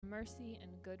mercy and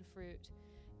good fruit,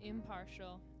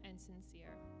 impartial and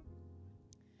sincere.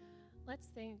 Let's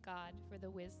thank God for the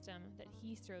wisdom that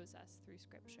he throws us through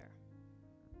Scripture.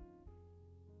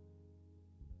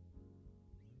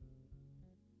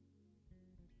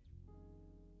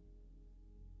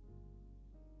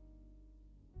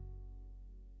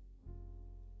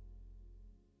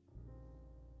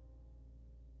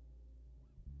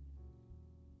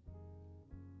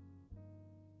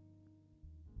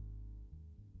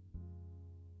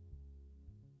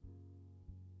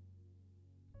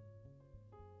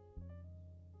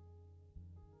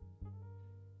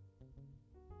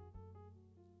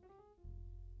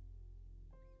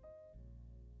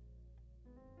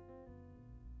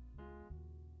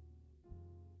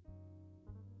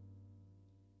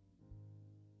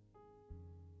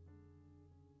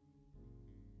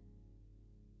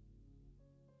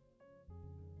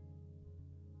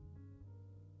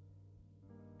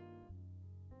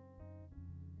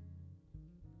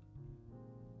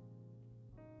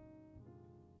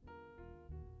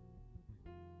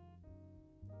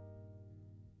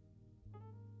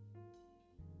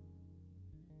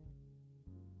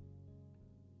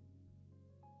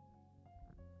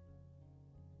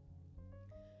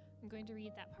 I'm going to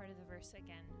read that part of the verse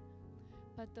again.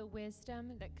 But the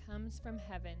wisdom that comes from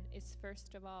heaven is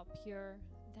first of all pure,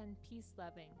 then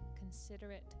peace-loving,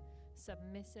 considerate,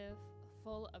 submissive,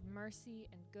 full of mercy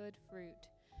and good fruit,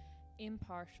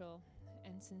 impartial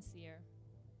and sincere.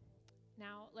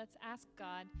 Now let's ask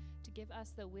God to give us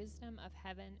the wisdom of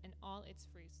heaven and all its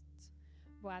fruits,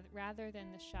 rather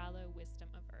than the shallow wisdom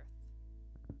of earth.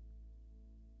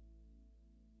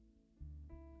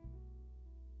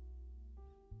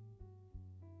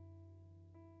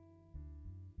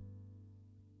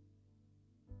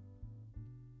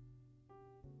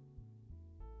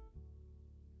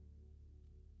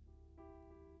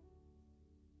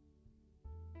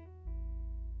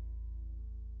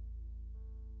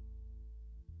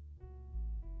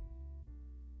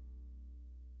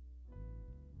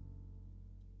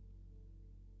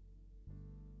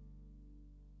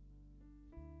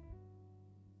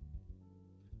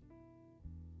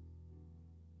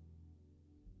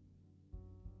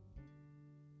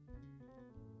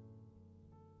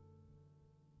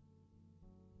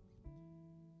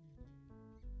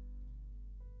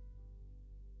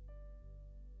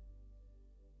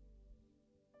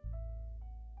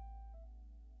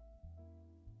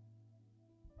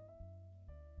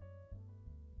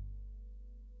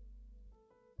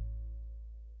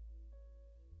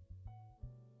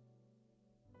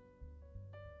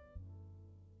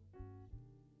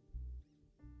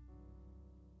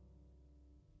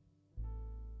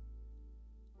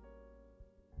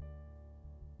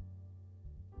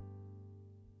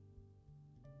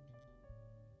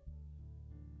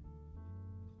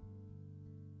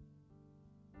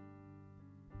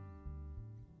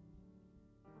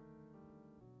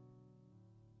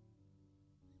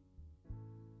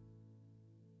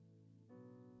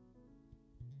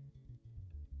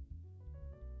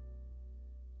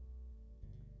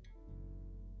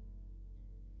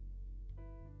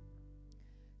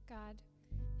 God,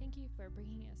 thank you for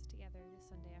bringing us together this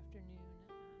Sunday afternoon,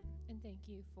 and thank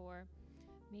you for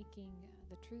making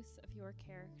the truths of your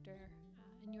character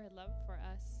and your love for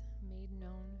us made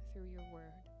known through your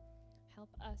word. Help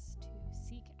us to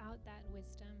seek out that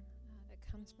wisdom that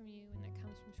comes from you and that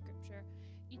comes from Scripture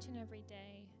each and every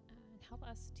day, and help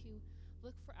us to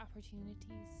look for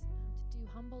opportunities to do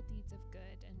humble deeds of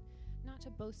good and not to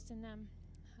boast in them,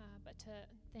 but to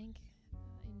thank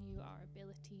in you our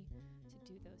ability to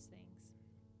do those things.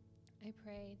 I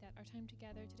pray that our time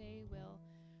together today will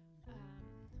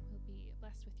be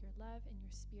blessed with your love and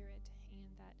your spirit, and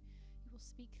that you will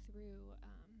speak through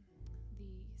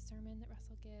the sermon that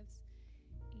Russell gives,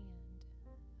 and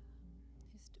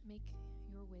just make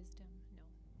your wisdom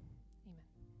known. Amen.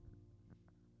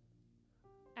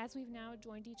 As we've now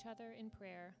joined each other in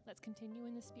prayer, let's continue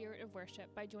in the spirit of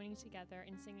worship by joining together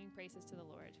in singing praises to the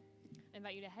Lord. I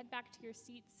invite you to head back to your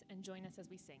seats and join us as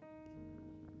we sing.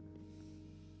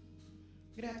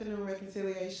 Good afternoon,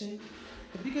 Reconciliation.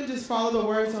 If you can just follow the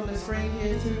words on the screen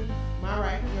here to my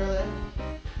right, your left.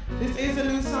 This is a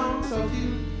new song, so if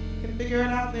you can figure it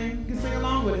out, then you can sing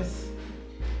along with us.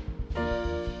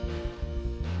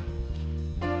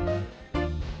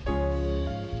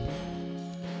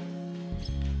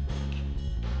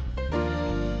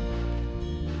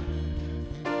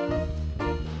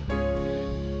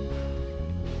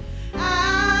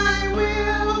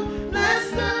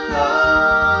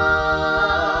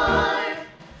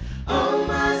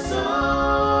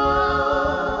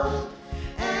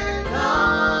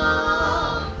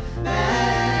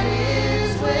 That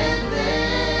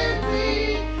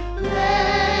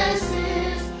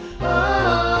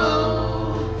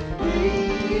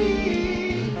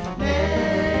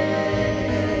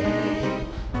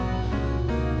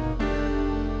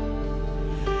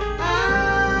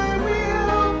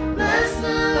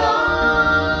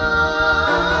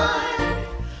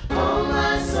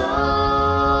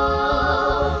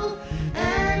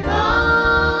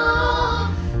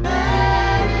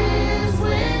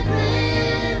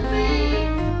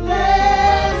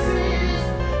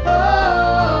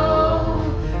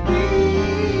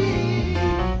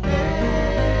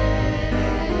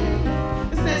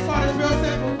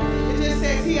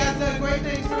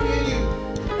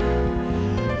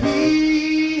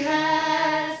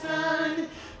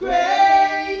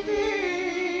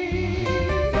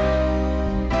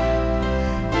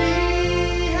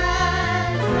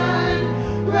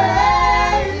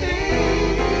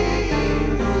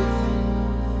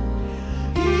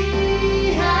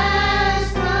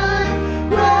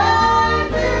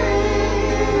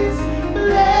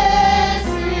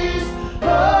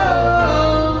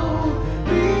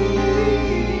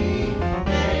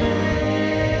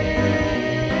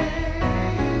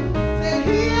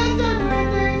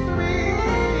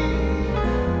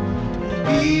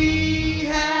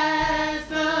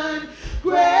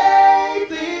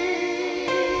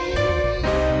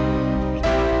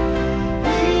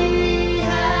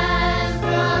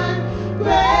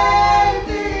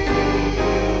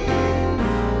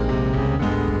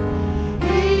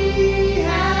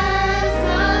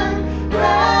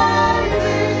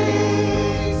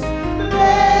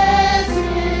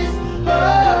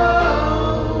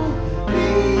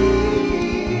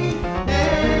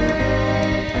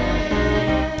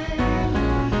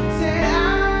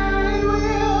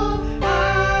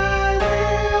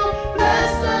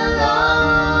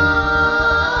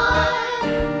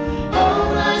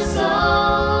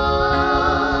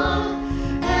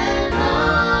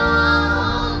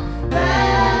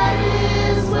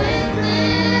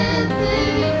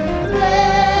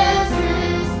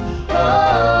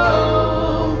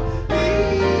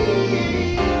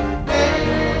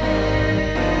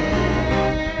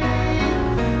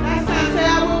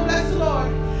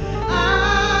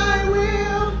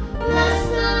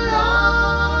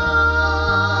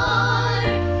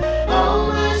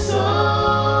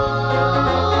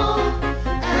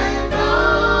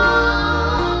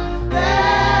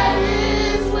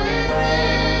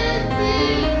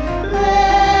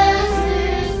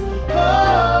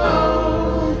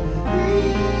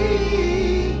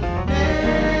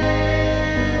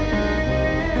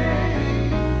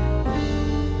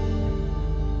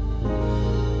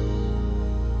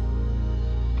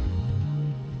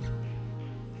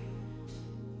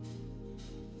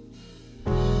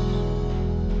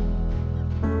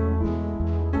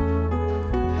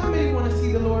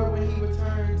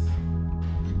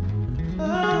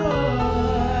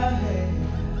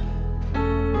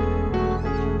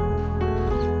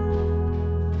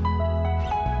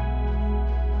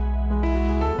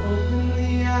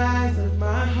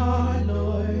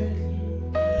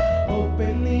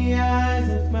Open the eyes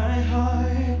of my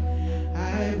heart.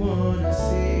 I want to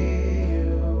see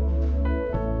you.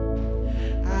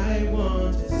 I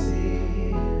want to see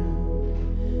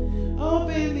you.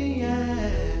 Open the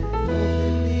eyes.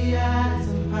 Open the eyes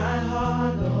of my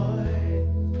heart, Lord.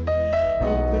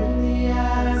 Open the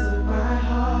eyes of my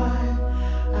heart.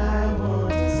 I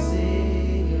want to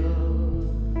see you.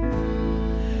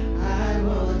 I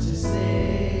want to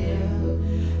see you.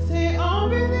 Say,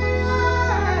 open the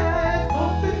eyes.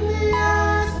 Open the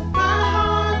eyes of my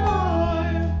heart,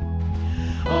 Lord.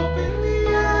 Open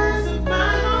the eyes of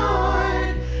my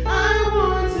heart. I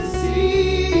want to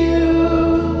see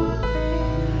you.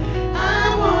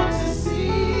 I want to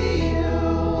see you.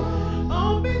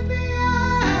 Open the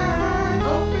eyes.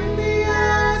 Open the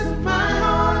eyes of my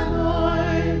heart,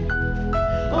 Lord.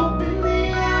 Open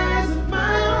the eyes of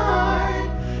my heart.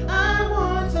 I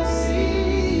want to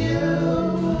see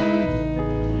you.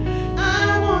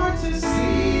 I want to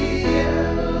see you.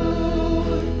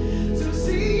 To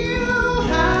see you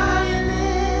high and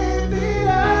lifted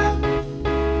up,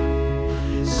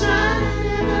 shining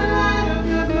in the light of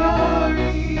your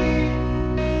glory.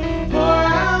 Pour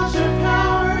out your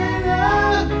power and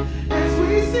love as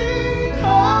we sing,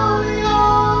 holy,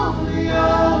 holy,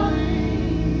 holy.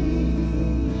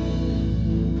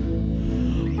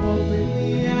 Open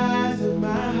the eyes of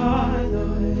my heart,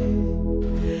 Lord.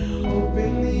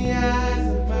 Open the eyes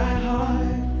of my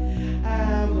heart.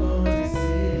 I want to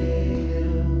see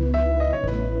you.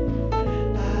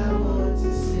 I want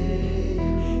to see you.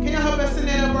 Can y'all help us sing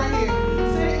that up right here?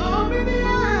 Say, open the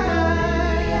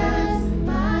eyes of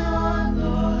my heart,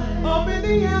 Lord. Open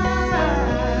the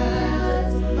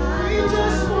eyes. We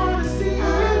just want to see you. Say,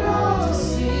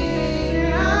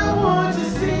 I want to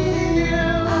see you. I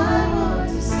want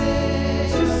to see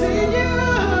you.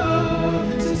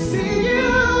 To see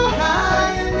you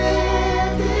high and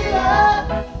lifted up,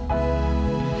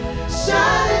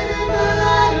 shining in the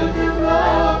light of your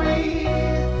glory.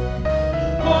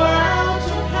 Pour out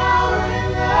your power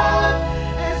and love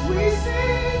as we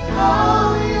sing,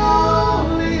 holy,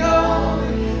 holy,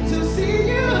 holy. To see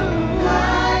you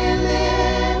high and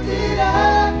lifted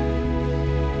up,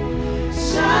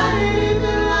 shining in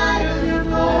the light of your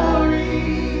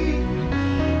glory.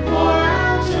 Pour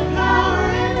out your power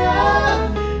and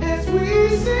love as we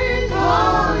sing,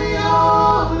 holy,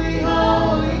 holy,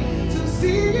 holy. To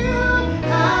see you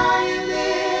high and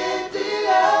lifted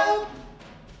up,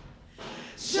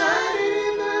 shining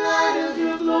in the light of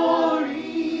your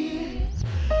glory.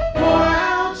 Pour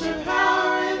out your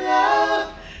power and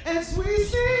love as we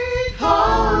sing,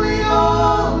 holy,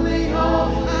 holy,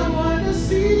 holy. I want to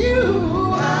see you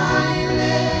high and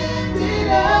lifted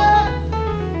up,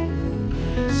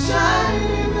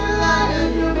 shining in the light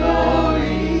of your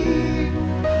glory.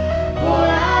 Pour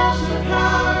out your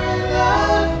power and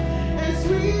love as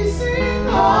we sing,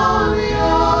 holy,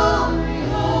 holy,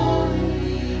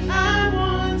 holy. I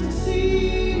want to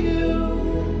see you.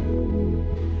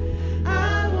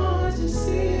 I want to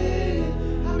see you.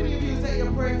 How many of you say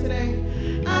your prayer today?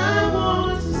 I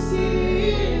want to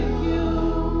see you.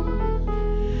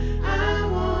 I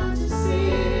want to see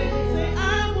you. Say,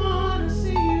 I want to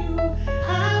see you.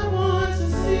 I want to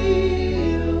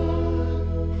see you.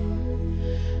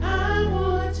 I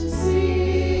want to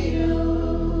see you.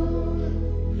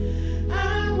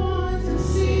 I want to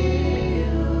see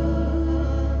you.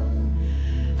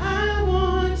 I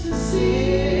want to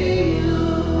see you.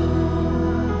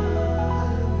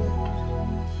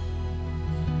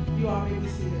 You all may be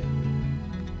seated.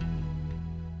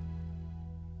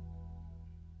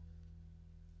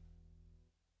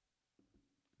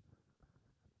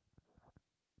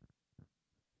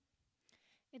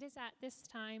 It is at this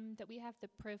time that we have the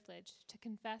privilege to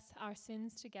confess our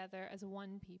sins together as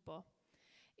one people.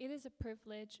 It is a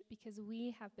privilege because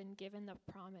we have been given the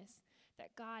promise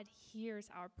that God hears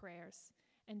our prayers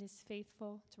and is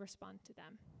faithful to respond to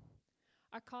them.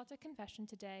 Our call to confession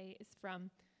today is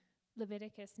from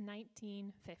Leviticus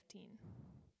 19:15.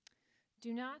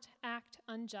 Do not act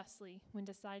unjustly when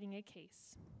deciding a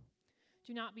case.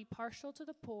 Do not be partial to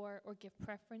the poor or give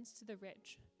preference to the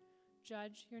rich.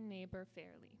 Judge your neighbor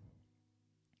fairly.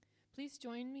 Please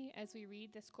join me as we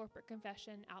read this corporate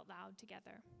confession out loud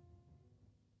together.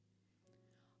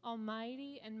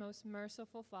 Almighty and most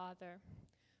merciful Father,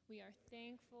 we are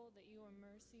thankful that your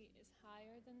mercy is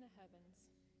higher than the heavens,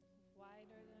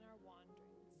 wider than our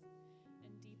wanderings,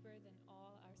 and deeper than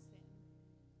all our sin.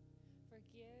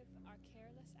 Forgive our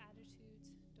careless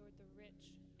attitudes toward the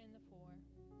rich and the poor.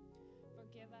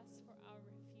 Forgive us for our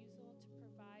refusal to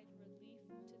provide relief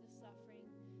to the suffering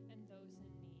and those in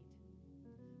need.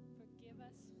 Forgive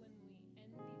us when we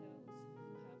envy those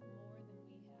who have more than we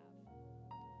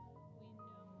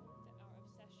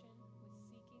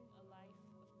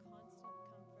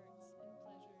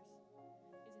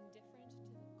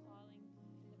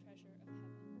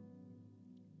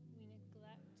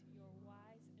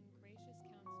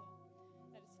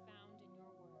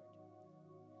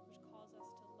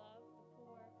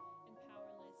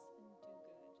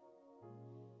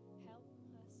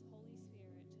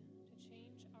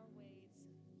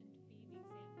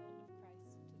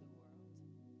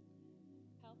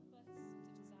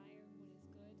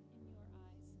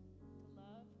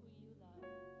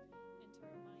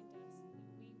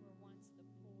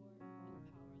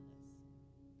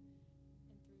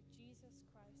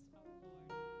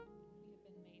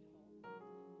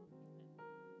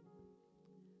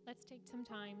let's take some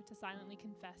time to silently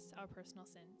confess our personal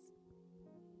sins.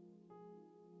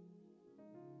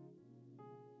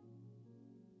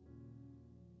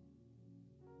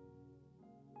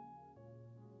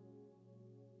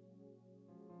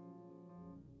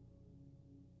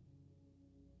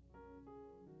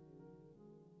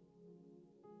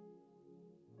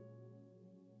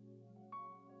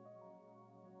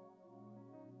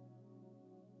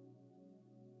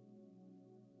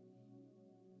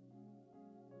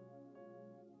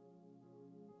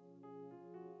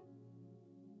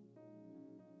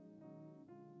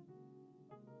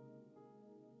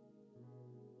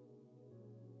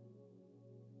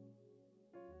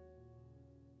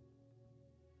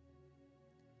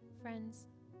 Friends,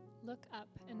 look up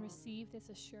and receive this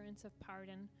assurance of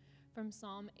pardon from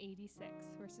Psalm 86,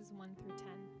 verses 1 through 10.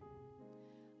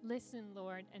 Listen,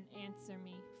 Lord, and answer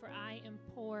me, for I am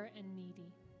poor and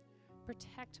needy.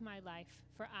 Protect my life,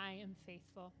 for I am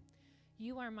faithful.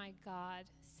 You are my God.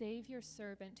 Save your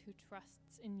servant who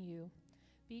trusts in you.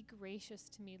 Be gracious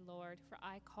to me, Lord, for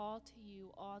I call to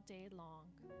you all day long.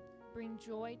 Bring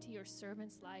joy to your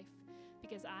servant's life,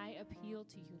 because I appeal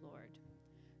to you, Lord.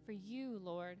 For you,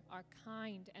 Lord, are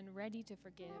kind and ready to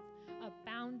forgive,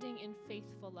 abounding in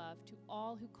faithful love to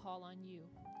all who call on you.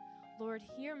 Lord,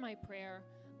 hear my prayer.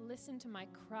 Listen to my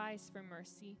cries for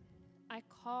mercy. I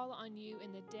call on you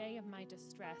in the day of my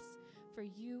distress, for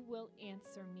you will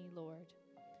answer me, Lord.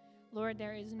 Lord,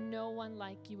 there is no one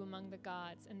like you among the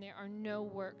gods, and there are no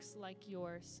works like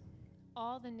yours.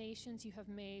 All the nations you have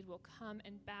made will come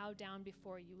and bow down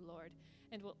before you, Lord,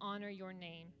 and will honor your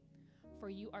name. For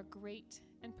you are great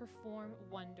and perform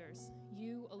wonders.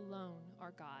 You alone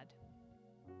are God.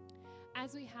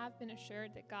 As we have been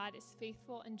assured that God is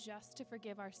faithful and just to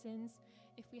forgive our sins,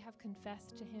 if we have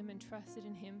confessed to him and trusted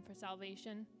in him for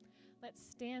salvation, let's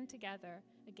stand together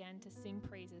again to sing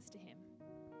praises to him.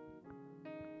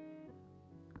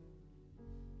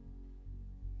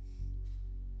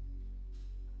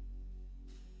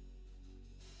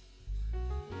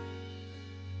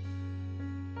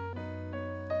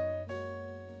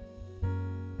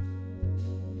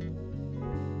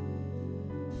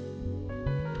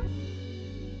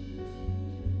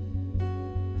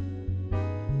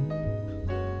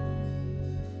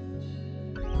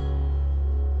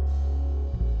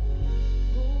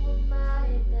 Who am I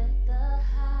that the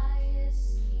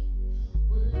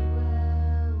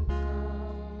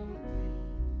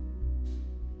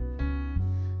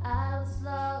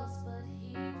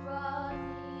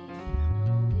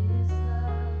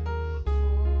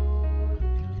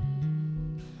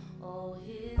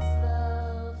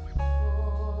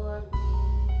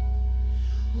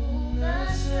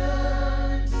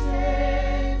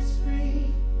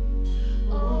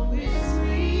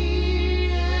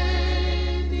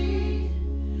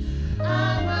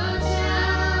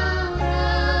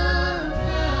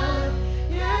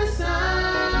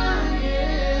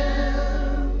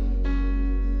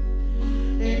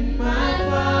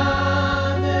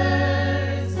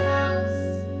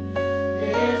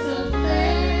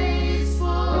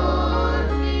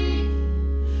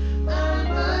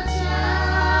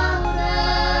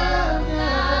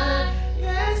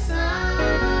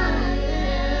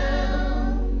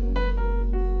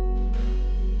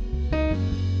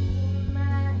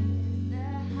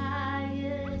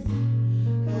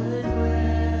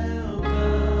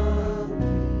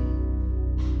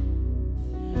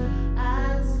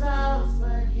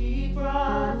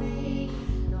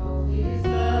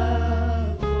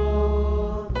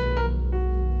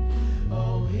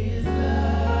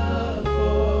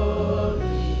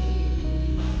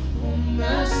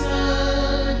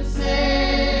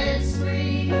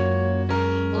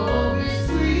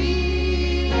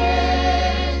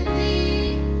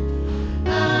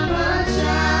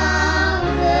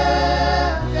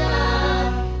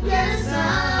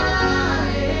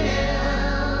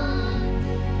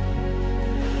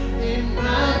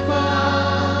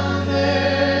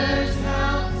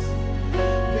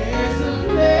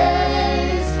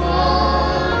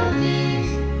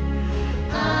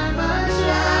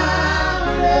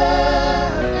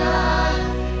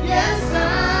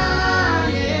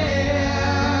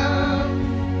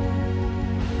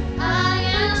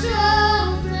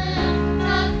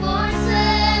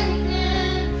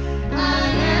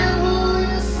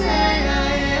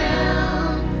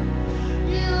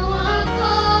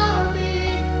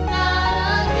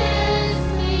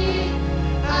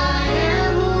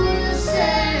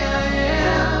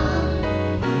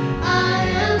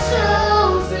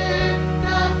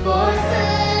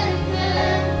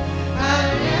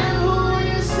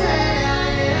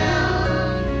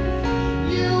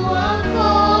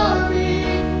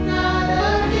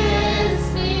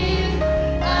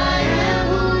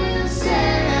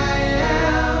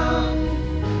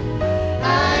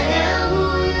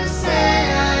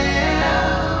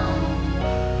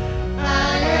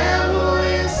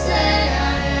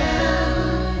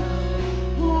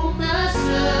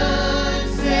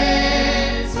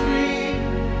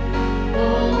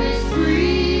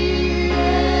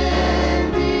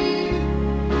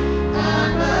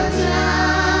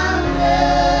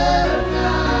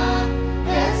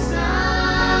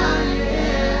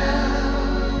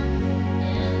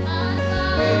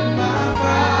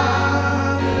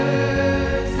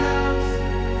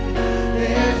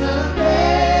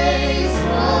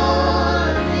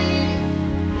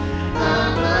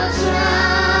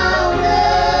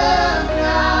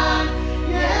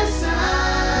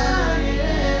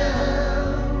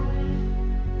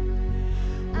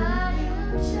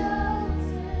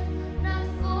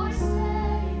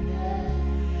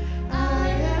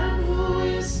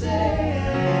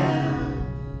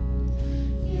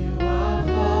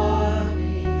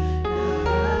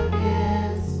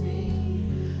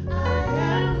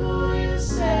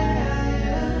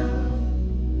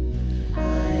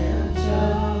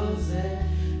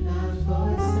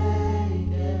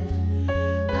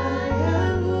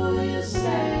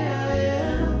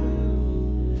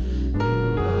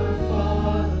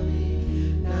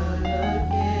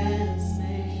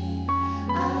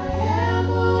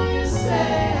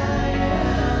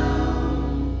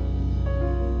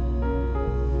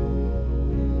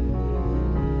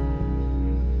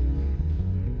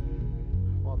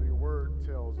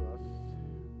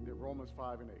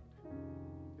 5 and 8.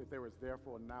 That there is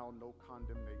therefore now no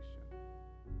condemnation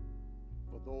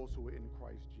for those who are in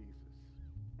Christ Jesus.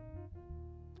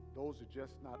 Those are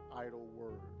just not idle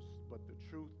words, but the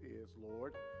truth is,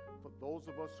 Lord, for those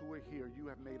of us who are here, you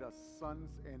have made us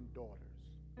sons and daughters,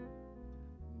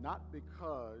 not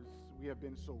because we have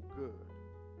been so good,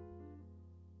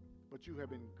 but you have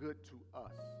been good to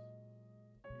us.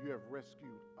 You have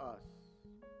rescued us.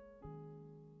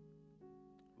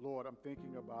 Lord, I'm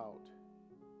thinking about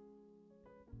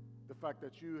the fact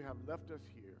that you have left us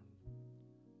here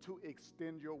to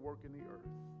extend your work in the earth.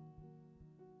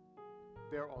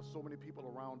 There are so many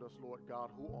people around us, Lord God,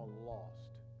 who are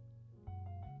lost,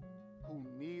 who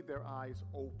need their eyes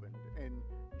opened. And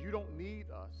you don't need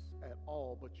us at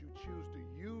all, but you choose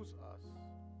to use us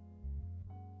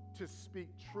to speak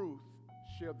truth,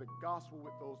 share the gospel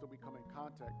with those that we come in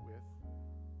contact with,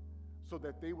 so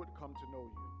that they would come to know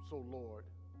you. So, Lord,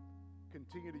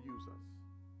 continue to use us.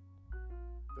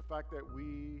 The fact that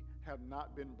we have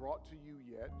not been brought to you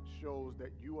yet shows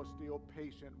that you are still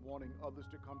patient, wanting others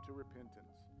to come to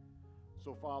repentance.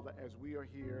 So, Father, as we are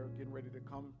here getting ready to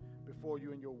come before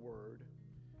you in your word,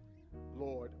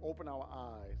 Lord, open our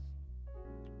eyes,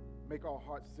 make our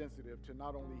hearts sensitive to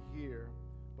not only hear,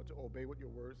 but to obey what your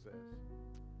word says.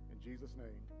 In Jesus'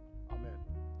 name, amen.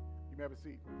 You may have a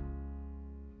seat.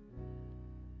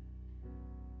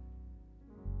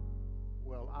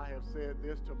 Well, I have said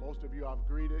this to most of you. I've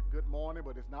greeted good morning,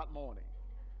 but it's not morning.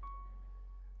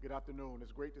 Good afternoon.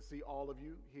 It's great to see all of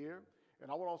you here.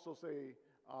 And I would also say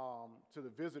to the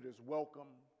visitors, welcome.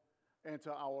 And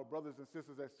to our brothers and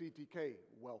sisters at CTK,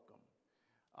 welcome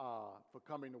for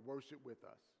coming to worship with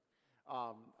us.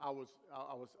 I was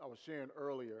sharing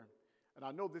earlier, and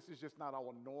I know this is just not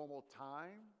our normal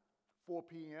time, 4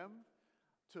 p.m.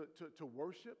 to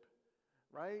worship,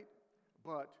 right?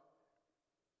 But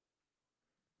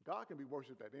God can be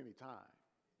worshiped at any time.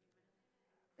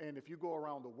 And if you go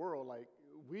around the world, like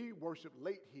we worship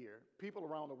late here, people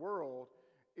around the world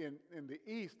in the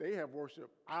East, they have worship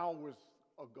hours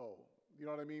ago. You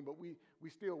know what I mean? But we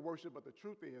still worship, but the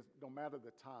truth is, no matter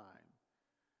the time,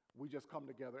 we just come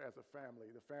together as a family,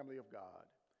 the family of God,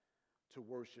 to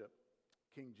worship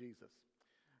King Jesus.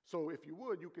 So if you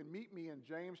would, you can meet me in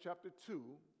James chapter 2,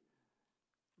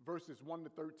 verses 1 to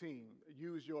 13.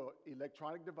 Use your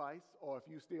electronic device, or if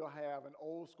you still have an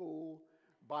old school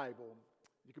Bible,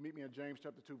 you can meet me in James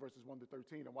chapter 2, verses 1 to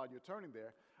 13. And while you're turning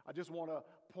there, I just want to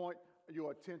point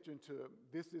your attention to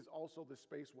this is also the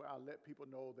space where I let people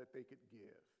know that they could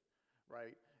give,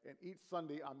 right? And each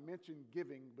Sunday I mention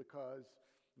giving because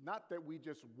not that we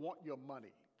just want your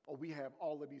money or we have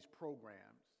all of these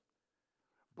programs,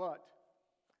 but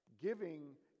giving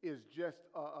is just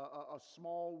a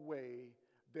small way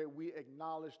that we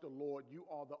acknowledge the Lord. You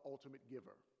are the ultimate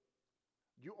giver.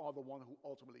 You are the one who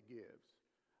ultimately gives,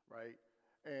 right?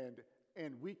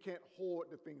 And we can't hoard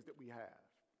the things that we have.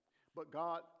 But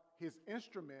God, his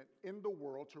instrument in the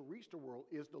world to reach the world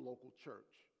is the local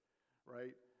church,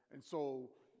 right? And so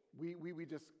we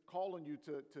just call on you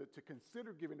to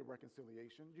consider giving to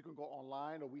reconciliation. You can go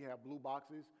online, or we have blue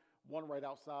boxes, one right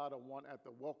outside or one at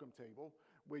the welcome table,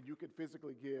 where you can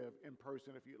physically give in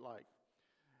person if you'd like.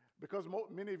 Because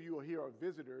many of you are here are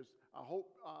visitors,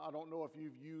 I don't know if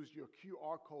you've used your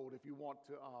QR code if you want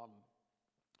to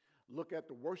look at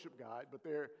the worship guide, but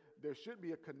there should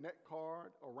be a Connect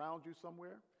card around you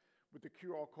somewhere with the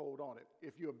QR code on it.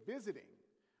 If you're visiting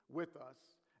with us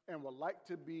and would like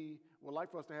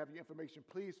for us to have your information,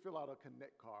 please fill out a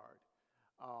Connect card.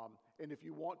 And if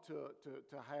you want to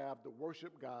have the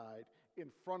worship guide in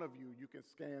front of you, you can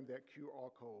scan that QR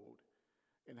code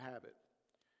and have it.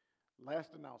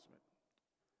 Last announcement.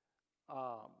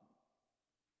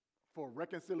 For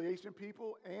reconciliation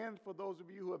people and for those of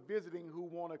you who are visiting who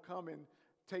want to come and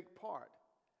take part,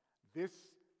 this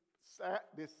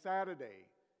Saturday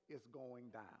is going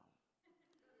down.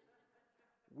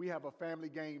 We have a family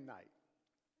game night.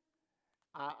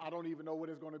 I don't even know what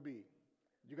it's going to be.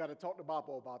 You got to talk to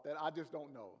Bapo about that. I just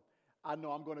don't know. I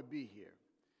know I'm going to be here.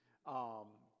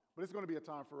 But it's going to be a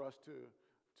time for us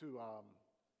to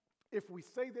if we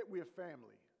say that we're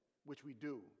family, which we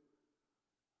do,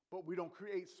 but we don't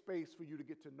create space for you to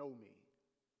get to know me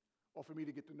or for me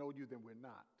to get to know you, then we're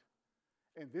not.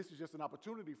 And this is just an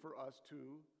opportunity for us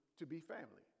to be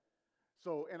family.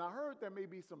 So, and I heard there may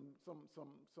be some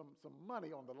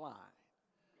money on the line.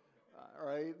 All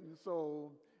right? And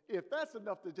so if that's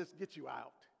enough to just get you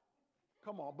out,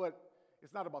 come on. But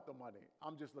it's not about the money.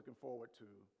 I'm just looking forward to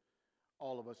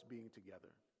all of us being together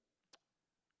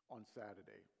on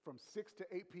Saturday from 6 to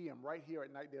 8 p.m. right here at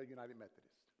Knightdale United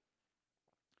Methodist.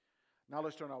 Now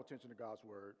let's turn our attention to God's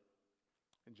Word.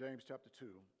 in James chapter 2.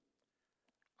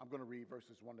 I'm going to read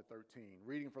verses 1 to 13,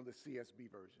 reading from the CSB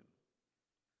version.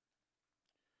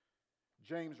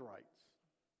 James writes,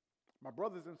 "My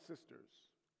brothers and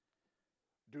sisters,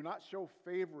 do not show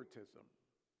favoritism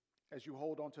as you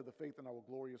hold on to the faith in our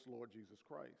glorious Lord Jesus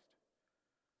Christ.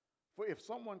 For if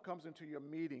someone comes into your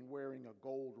meeting wearing a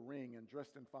gold ring and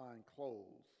dressed in fine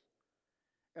clothes,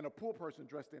 and a poor person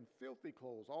dressed in filthy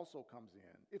clothes also comes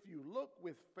in, if you look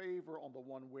with favor on the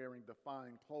one wearing the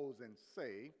fine clothes and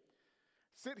say,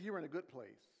 'Sit here in a good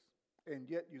place,' and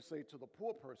yet you say to the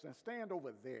poor person, 'Stand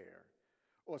over there,'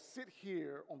 or 'Sit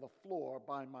here on the floor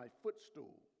by my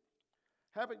footstool,'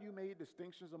 haven't you made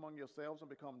distinctions among yourselves and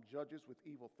become judges with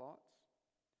evil thoughts?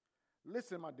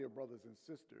 Listen, my dear brothers and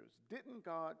sisters, didn't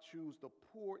God choose the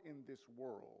poor in this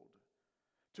world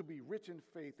to be rich in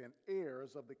faith and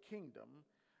heirs of the kingdom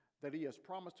that he has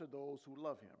promised to those who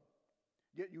love him?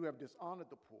 Yet you have dishonored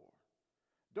the poor.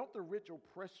 Don't the rich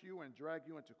oppress you and drag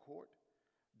you into court?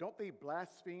 Don't they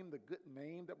blaspheme the good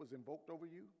name that was invoked over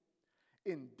you?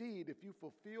 Indeed, if you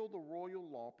fulfill the royal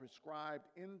law prescribed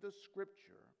in the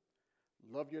scripture,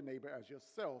 'Love your neighbor as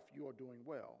yourself,' you are doing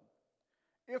well.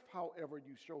 If, however,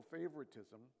 you show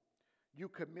favoritism, you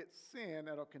commit sin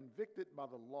and are convicted by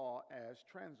the law as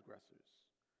transgressors.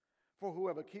 For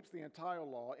whoever keeps the entire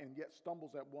law and yet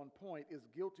stumbles at one point is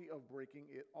guilty of breaking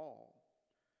it all.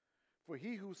 For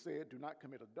he who said, 'Do not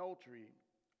commit adultery,'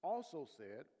 also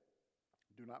said,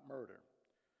 'Do not murder.'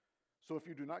 So if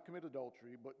you do not commit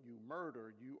adultery, but you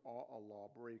murder, you are a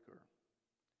lawbreaker.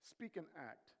 Speak and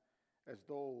act as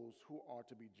those who are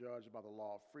to be judged by the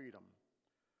law of freedom.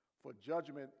 For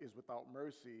judgment is without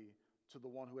mercy to the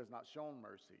one who has not shown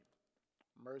mercy.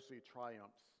 Mercy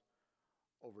triumphs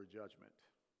over judgment."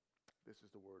 This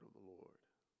is the word of the Lord.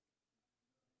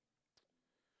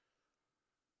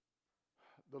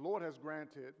 The Lord has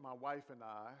granted my wife and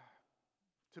I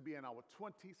to be in our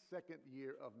 22nd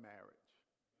year of marriage.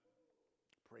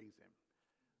 Praise him.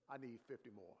 I need 50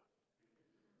 more.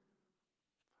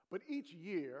 But each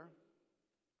year,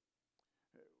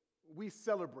 we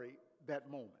celebrate that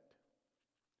moment.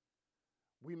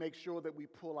 We make sure that we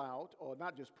pull out, or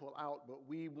not just pull out, but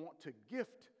we want to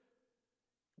gift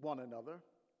one another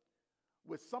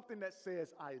with something that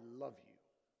says, "I love you,"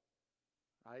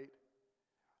 right?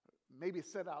 Maybe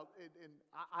set out, and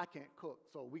I can't cook,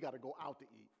 so we got to go out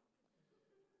to eat.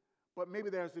 But maybe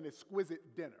there's an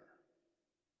exquisite dinner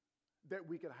that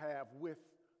we could have with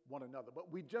one another. But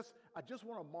I just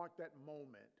want to mark that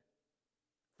moment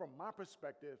from my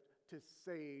perspective to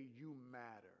say you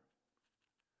matter.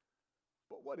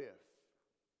 But what if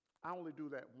I only do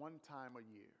that one time a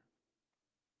year?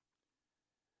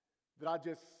 That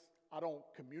I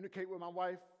don't communicate with my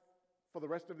wife for the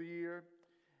rest of the year.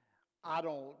 I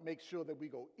don't make sure that we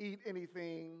go eat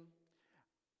anything.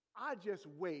 I just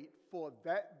wait for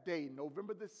that day,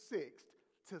 November the 6th,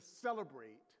 to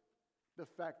celebrate the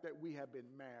fact that we have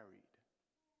been married.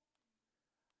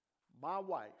 My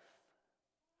wife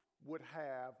would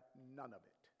have none of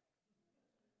it.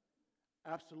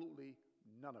 Absolutely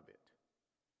none of it.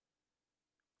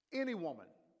 Any woman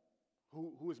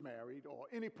who is married, or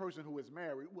any person who is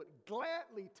married, would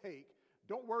gladly take,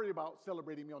 don't worry about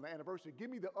celebrating me on the anniversary, give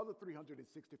me the other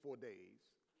 364 days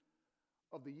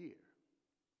of the year.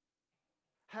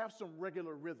 Have some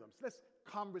regular rhythms. Let's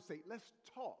conversate. Let's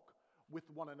talk with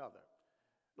one another.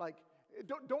 Like, you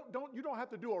don't have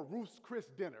to do a Ruth's Chris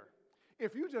dinner.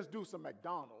 If you just do some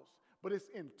McDonald's, but it's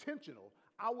intentional,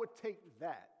 I would take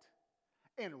that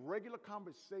and regular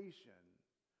conversation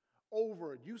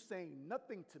over you saying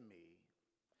nothing to me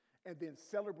and then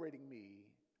celebrating me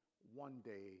one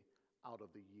day out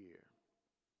of the year.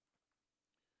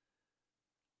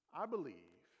 I believe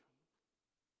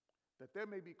that there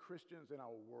may be Christians in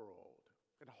our world,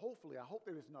 and hopefully, I hope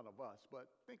there is none of us, but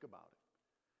think about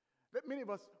it. That many of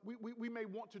us, we may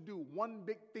want to do one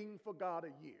big thing for God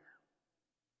a year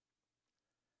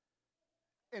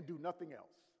and do nothing else.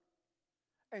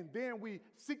 And then we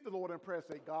seek the Lord in prayer and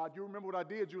say, "God, you remember what I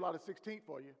did July the 16th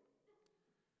for you?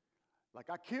 Like,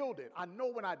 I killed it. I know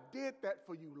when I did that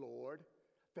for you, Lord,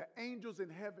 the angels in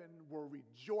heaven were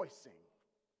rejoicing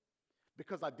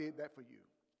because I did that for you."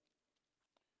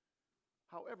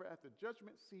 However, at the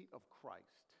judgment seat of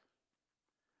Christ,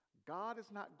 God is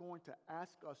not going to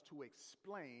ask us to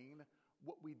explain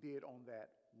what we did on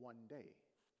that one day.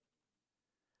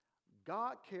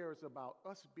 God cares about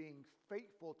us being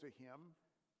faithful to him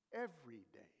every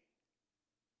day.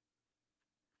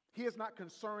 He is not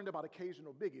concerned about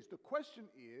occasional biggies. The question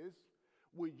is,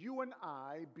 will you and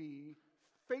I be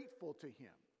faithful to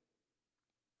him?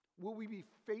 Will we be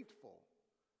faithful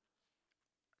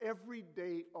every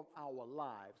day of our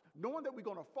lives, knowing that we're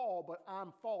going to fall, but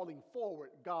I'm falling forward.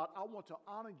 God, I want to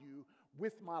honor you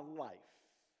with my life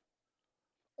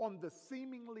on the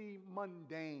seemingly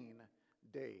mundane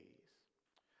days.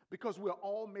 Because we're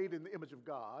all made in the image of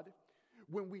God,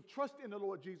 when we trust in the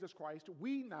Lord Jesus Christ,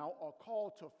 we now are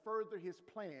called to further his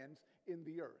plans in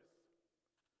the earth.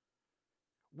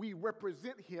 We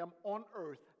represent him on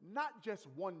earth, not just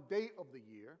one day of the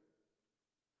year,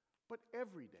 but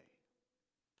every day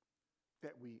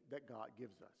that God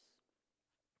gives us.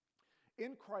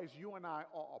 In Christ, you and I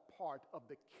are a part of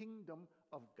the kingdom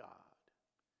of God.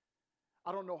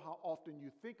 I don't know how often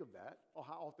you think of that, or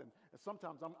how often.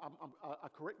 Sometimes I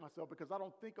correct myself because I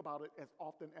don't think about it as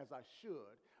often as I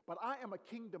should. But I am a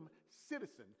kingdom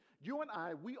citizen. You and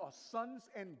I, we are sons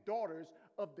and daughters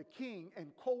of the King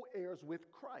and co-heirs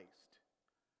with Christ.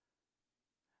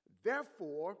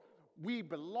 Therefore, we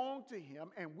belong to him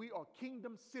and we are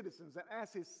kingdom citizens. And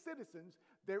as his citizens,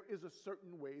 there is a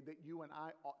certain way that you and I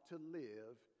ought to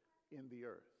live in the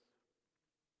earth.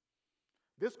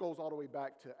 This goes all the way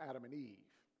back to Adam and Eve.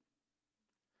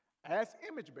 As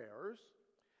image bearers,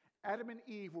 Adam and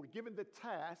Eve were given the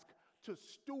task to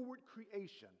steward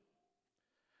creation.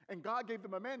 And God gave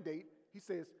them a mandate. He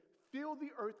says, fill the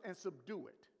earth and subdue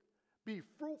it. Be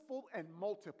fruitful and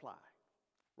multiply,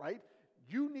 right?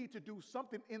 You need to do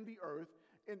something in the earth,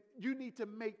 and you need to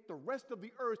make the rest of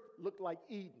the earth look like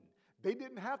Eden. They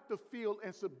didn't have to fill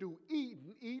and subdue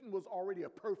Eden. Eden was already a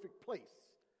perfect place.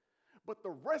 But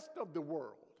the rest of the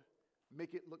world,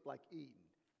 make it look like Eden.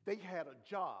 They had a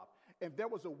job, and there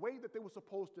was a way that they were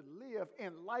supposed to live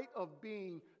in light of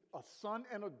being a son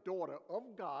and a daughter of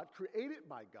God, created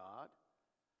by God,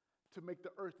 to make the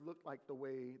earth look like the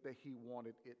way that he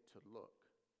wanted it to look.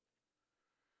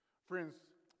 Friends,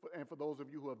 and for those of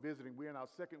you who are visiting, we're in our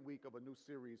second week of a new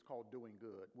series called Doing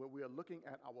Good, where we are looking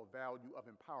at our value of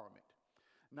empowerment.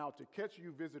 Now, to catch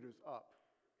you visitors up,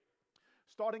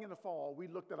 starting in the fall, we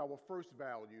looked at our first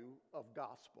value of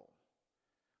gospel.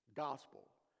 Gospel.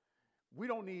 We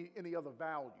don't need any other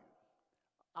value.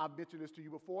 I've mentioned this to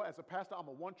you before. As a pastor, I'm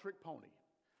a one-trick pony.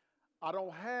 I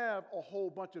don't have a whole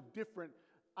bunch of different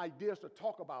ideas to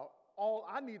talk about. All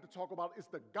I need to talk about is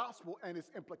the gospel and its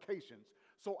implications.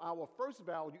 So our first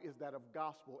value is that of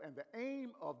gospel. And the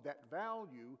aim of that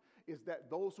value is that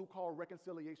those who call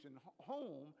reconciliation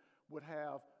home would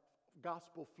have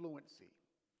gospel fluency,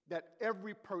 that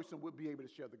every person would be able to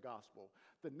share the gospel.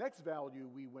 The next value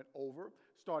we went over,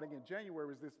 starting in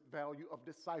January, is this value of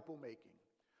disciple making.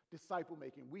 Disciple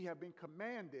making. We have been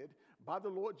commanded by the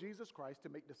Lord Jesus Christ to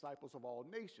make disciples of all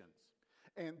nations.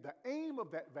 And the aim of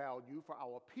that value for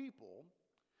our people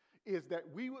is that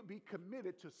we would be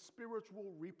committed to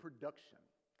spiritual reproduction,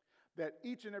 that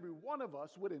each and every one of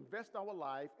us would invest our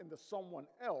life into someone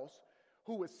else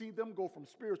who would see them go from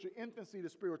spiritual infancy to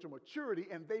spiritual maturity,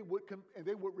 and they would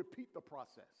repeat the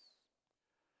process.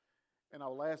 And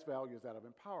our last value is that of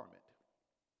empowerment.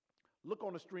 Look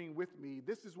on the screen with me.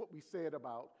 This is what we said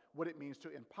about what it means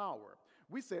to empower.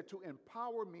 We said to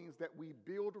empower means that we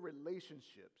build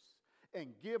relationships and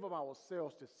give of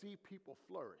ourselves to see people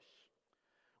flourish.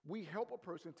 We help a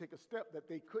person take a step that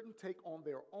they couldn't take on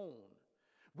their own.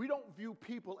 We don't view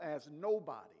people as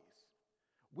nobodies.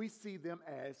 We see them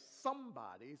as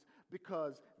somebodies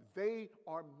because they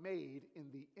are made in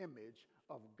the image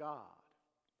of God.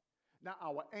 Now,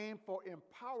 our aim for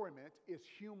empowerment is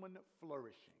human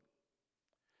flourishing.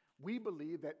 We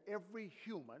believe that every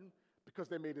human, because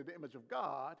they're made in the image of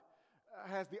God,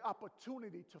 has the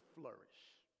opportunity to flourish.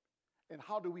 And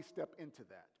how do we step into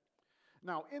that?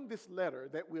 Now, in this letter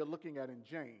that we're looking at in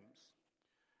James,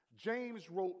 James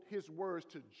wrote his words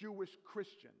to Jewish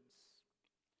Christians.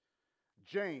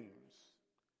 James,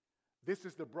 this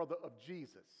is the brother of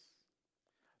Jesus,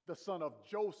 the son of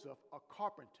Joseph, a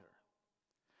carpenter,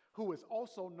 who is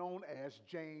also known as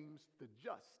James the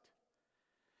Just.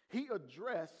 He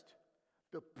addressed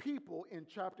the people in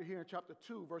chapter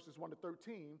 2, verses 1 to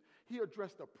 13. He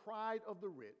addressed the pride of the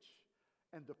rich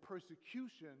and the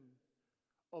persecution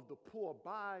of the poor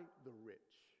by the rich.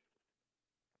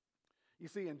 You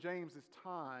see, in James's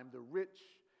time, the rich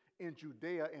in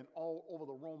Judea and all over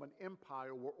the Roman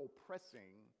Empire were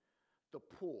oppressing the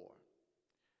poor.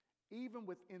 Even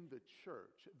within the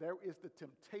church, there is the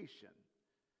temptation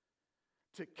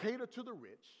to cater to the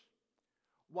rich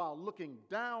while looking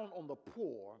down on the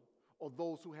poor or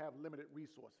those who have limited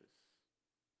resources.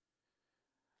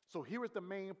 So here is the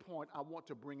main point I want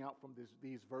to bring out from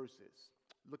these verses.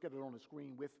 Look at it on the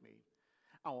screen with me.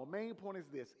 Our main point is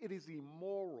this: it is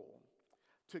immoral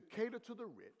to cater to the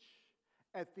rich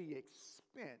at the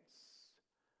expense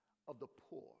of the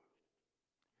poor.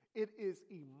 It is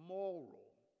immoral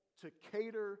to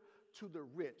cater to the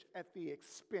rich at the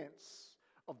expense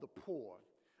of the poor.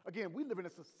 Again, we live in a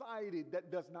society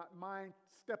that does not mind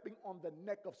stepping on the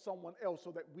neck of someone else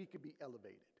so that we can be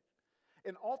elevated.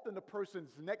 And often the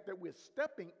person's neck that we're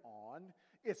stepping on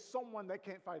is someone that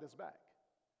can't fight us back.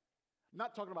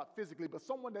 Not talking about physically, but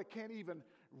someone that can't even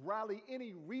rally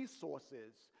any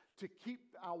resources to keep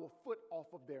our foot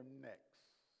off of their necks.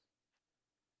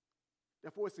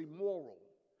 Therefore, it's immoral.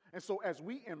 And so as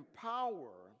we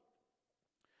empower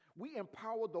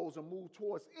those and move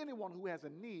towards anyone who has a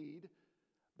need,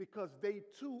 because they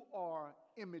too are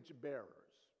image bearers.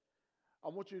 I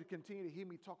want you to continue to hear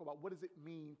me talk about what does it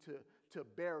mean to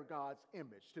bear God's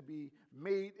image, to be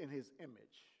made in his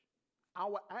image.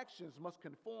 Our actions must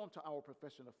conform to our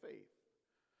profession of faith.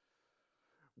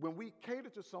 When we cater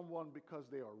to someone because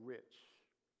they are rich,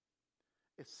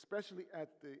 especially at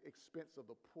the expense of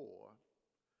the poor,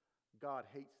 God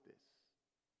hates this.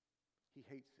 He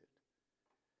hates it.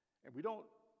 And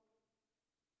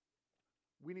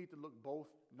we need to look both,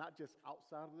 not just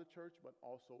outside of the church, but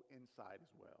also inside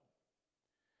as well.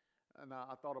 And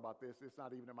I thought about this. It's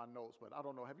not even in my notes, but I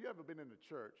don't know. Have you ever been in a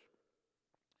church,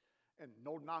 and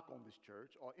no knock on this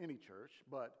church or any church,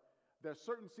 but there are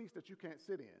certain seats that you can't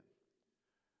sit in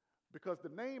because the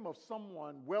name of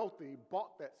someone wealthy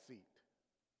bought that seat.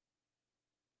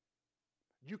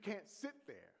 You can't sit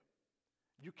there.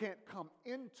 You can't come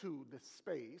into the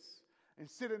space and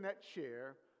sit in that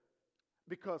chair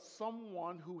because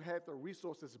someone who had the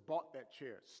resources bought that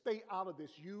chair. Stay out of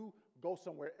this. You go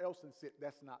somewhere else and sit.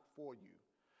 That's not for you.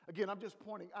 Again, I'm just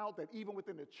pointing out that even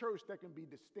within the church, there can be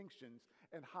distinctions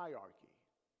and hierarchy.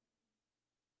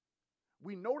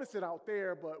 We notice it out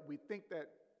there, but we think that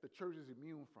the church is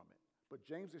immune from it. But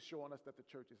James is showing us that the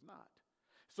church is not.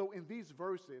 So in these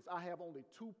verses, I have only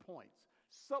 2 points,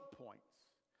 subpoints,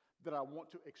 that I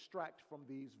want to extract from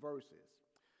these verses.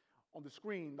 On the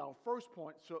screen, our first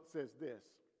point says this,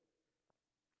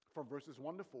 from verses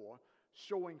 1 to 4,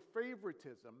 showing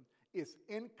favoritism is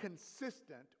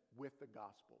inconsistent with the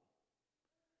gospel.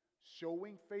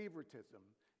 Showing favoritism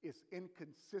is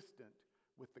inconsistent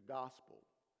with the gospel.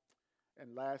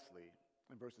 And lastly,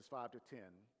 in verses 5 to 10,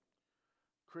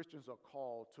 Christians are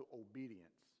called to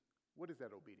obedience. What is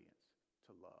that obedience?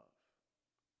 To love.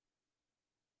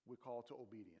 We're called to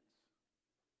obedience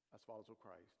as followers of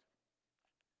Christ,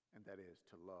 and that is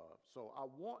to love. So I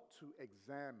want to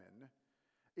examine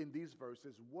in these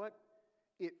verses what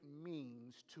it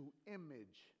means to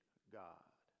image God.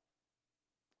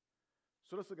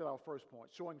 So let's look at our first point.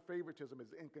 Showing favoritism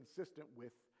is inconsistent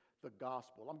with the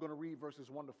gospel. I'm going to read verses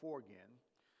 1 to 4 again.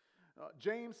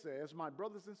 James says, "My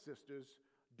brothers and sisters,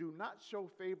 do not show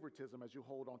favoritism as you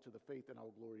hold on to the faith in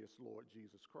our glorious Lord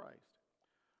Jesus Christ.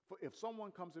 For if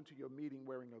someone comes into your meeting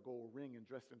wearing a gold ring and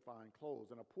dressed in fine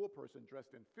clothes, and a poor person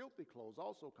dressed in filthy clothes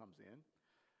also comes in,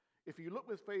 if you look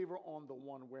with favor on the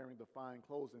one wearing the fine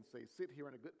clothes and say, 'Sit here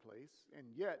in a good place,'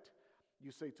 and yet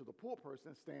you say to the poor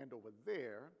person, 'Stand over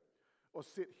there,' or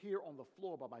 'Sit here on the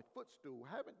floor by my footstool,'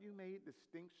 haven't you made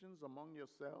distinctions among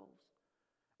yourselves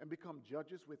and become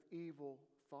judges with evil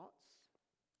thoughts?"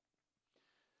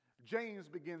 James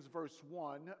begins verse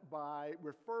 1 by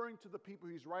referring to the people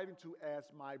he's writing to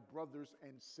as my brothers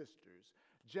and sisters.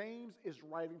 James is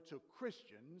writing to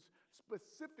Christians,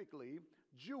 specifically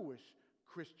Jewish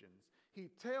Christians. He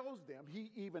tells them,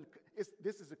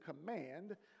 this is a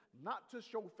command, not to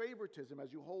show favoritism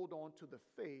as you hold on to the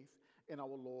faith in our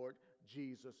Lord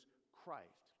Jesus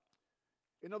Christ.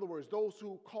 In other words, those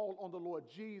who call on the Lord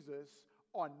Jesus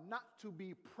are not to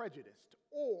be prejudiced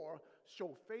or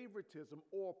show favoritism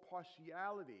or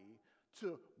partiality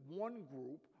to one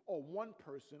group or one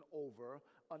person over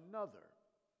another.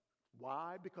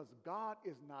 Why? Because God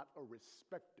is not a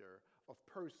respecter of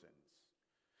persons.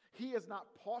 He is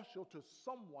not partial to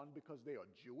someone because they are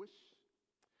Jewish,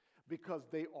 because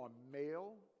they are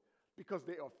male, because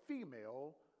they are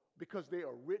female, because they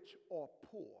are rich or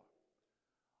poor.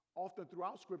 Often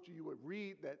throughout Scripture, you would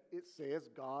read that it says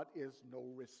God is no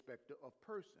respecter of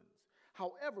persons.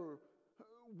 However,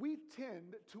 we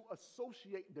tend to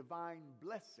associate divine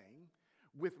blessing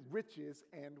with riches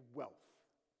and wealth.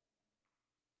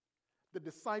 The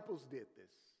disciples did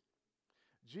this.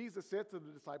 Jesus said to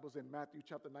the disciples in Matthew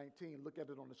chapter 19, look at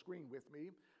it on the screen with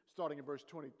me, starting in verse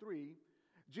 23.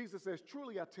 Jesus says,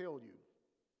 "Truly I tell you,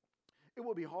 it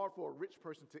will be hard for a rich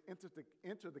person to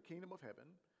enter the kingdom of heaven.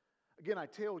 Again, I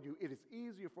tell you, it is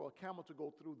easier for a camel to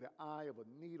go through the eye of a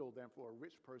needle than for a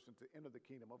rich person to enter the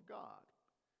kingdom of God."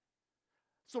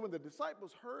 So when the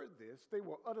disciples heard this, they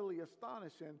were utterly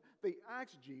astonished, and they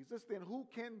asked Jesus, "Then who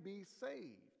can be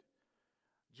saved?"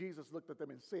 Jesus looked at them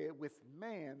and said, with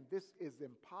man, this is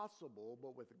impossible,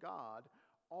 but with God,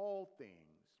 all things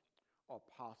are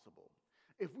possible.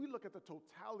 If we look at the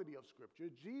totality of Scripture,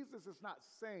 Jesus is not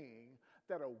saying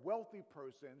that a wealthy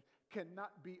person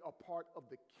cannot be a part of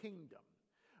the kingdom,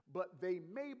 but they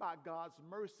may, by God's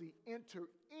mercy, enter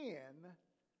in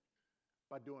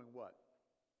by doing what?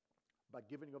 By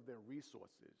giving of their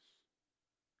resources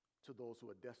to those who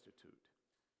are destitute.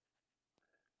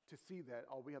 To see that,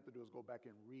 all we have to do is go back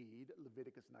and read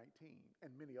Leviticus 19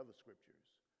 and many other scriptures,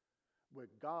 where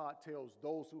God tells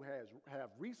those who have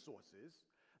resources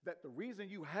that the reason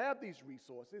you have these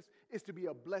resources is to be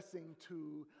a blessing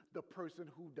to the person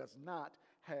who does not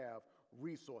have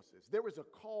resources. There is a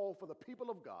call for the people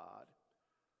of God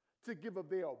to give of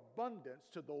their abundance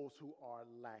to those who are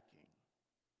lacking.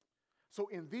 So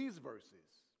in these verses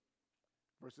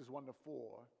 1 to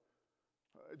 4,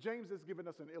 James has given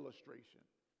us an illustration.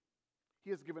 He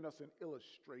has given us an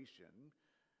illustration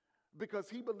because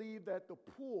he believed that the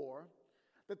poor,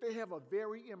 that they have a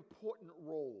very important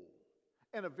role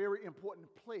and a very important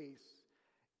place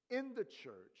in the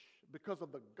church because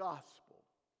of the gospel.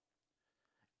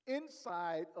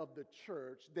 Inside of the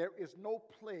church, there is no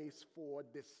place for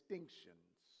distinctions.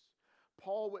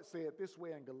 Paul would say it this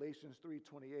way in Galatians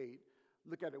 3:28.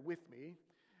 Look at it with me.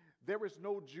 There is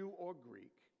no Jew or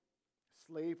Greek,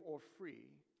 slave or free,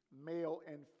 male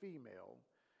and female,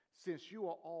 since you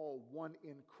are all one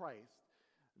in Christ.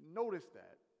 Notice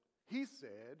that. He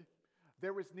said,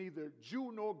 there is neither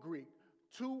Jew nor Greek,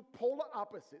 two polar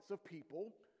opposites of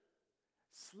people,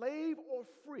 slave or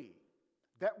free.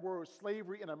 That word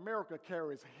slavery in America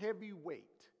carries heavy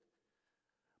weight.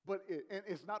 But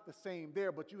it's not the same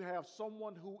there, but you have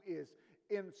someone who is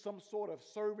in some sort of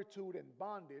servitude and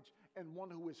bondage and one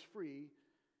who is free.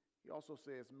 He also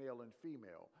says male and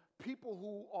female. People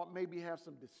who maybe have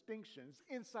some distinctions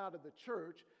inside of the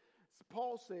church,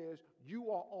 Paul says,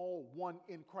 you are all one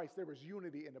in Christ. There is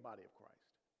unity in the body of Christ.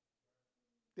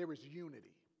 There is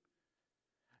unity.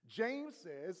 James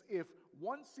says, if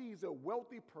one sees a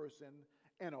wealthy person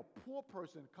and a poor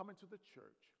person come into the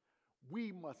church,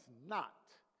 we must not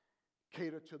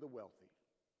cater to the wealthy.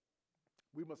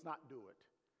 We must not do it.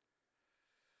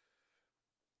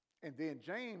 And then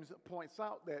James points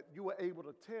out that you were able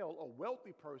to tell a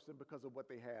wealthy person because of what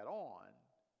they had on,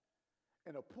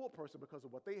 and a poor person because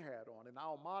of what they had on. In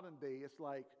our modern day, it's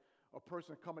like a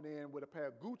person coming in with a pair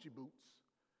of Gucci boots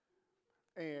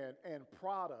and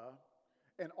Prada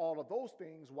and all of those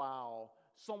things, while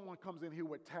someone comes in here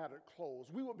with tattered clothes.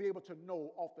 We will be able to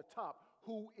know off the top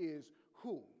who is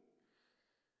who.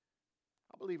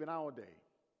 I believe in our day,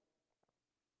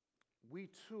 we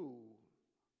too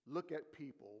look at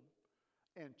people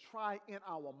and try in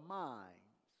our minds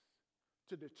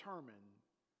to determine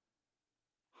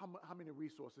how many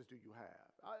resources do you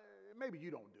have. Maybe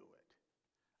you don't do it.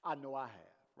 I know I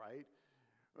have, right?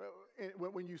 And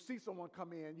when you see someone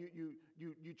come in,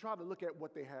 you try to look at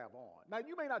what they have on. Now,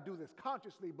 you may not do this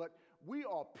consciously, but we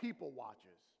are people watchers.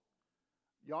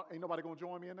 Y'all, ain't nobody going to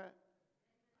join me in that?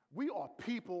 We are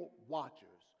people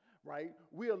watchers, right?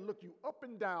 We'll look you up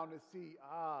and down and see,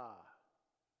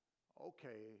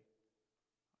 okay,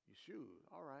 your shoes,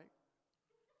 all right.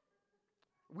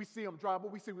 We see them drive,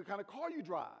 but we see what kind of car you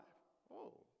drive.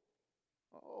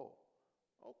 Oh,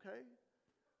 okay.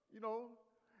 You know,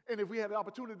 and if we had the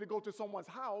opportunity to go to someone's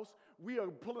house, we are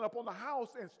pulling up on the house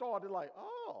and started like,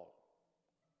 oh,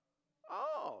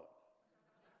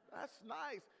 that's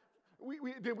nice.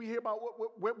 Then we hear about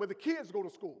where the kids go to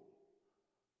school.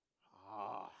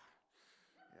 Yeah,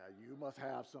 you must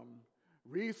have some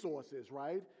resources,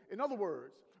 right? In other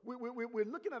words, we're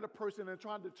looking at a person and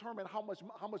trying to determine how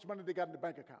much money they got in the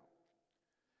bank account,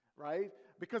 right?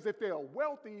 Because if they're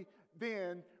wealthy,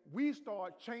 then we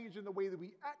start changing the way that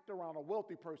we act around a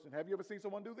wealthy person. Have you ever seen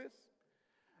someone do this?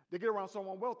 They get around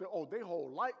someone wealthy. Oh, they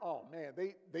whole life. Oh man,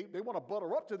 they want to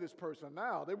butter up to this person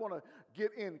now. They want to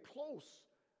get in close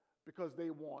because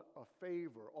they want a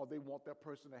favor or they want that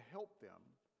person to help them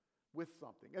with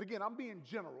something. And again, I'm being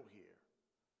general here,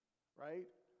 right?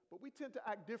 But we tend to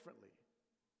act differently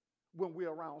when we're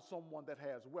around someone that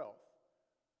has wealth.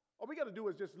 All we got to do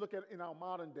is just look at in our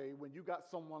modern day when you got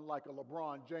someone like a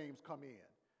LeBron James come in.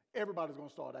 Everybody's going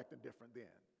to start acting different then,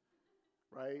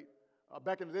 right?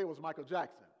 Back in the day, it was Michael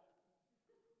Jackson.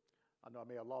 I know I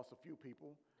may have lost a few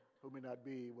people who may not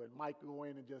be when Mike go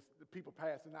in and just the people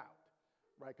passing out,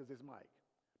 right, because it's Mike.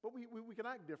 But we can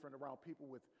act different around people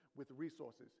with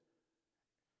resources.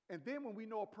 And then when we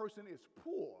know a person is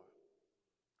poor,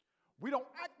 we don't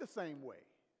act the same way.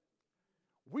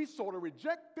 We sort of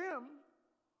reject them.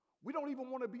 We don't even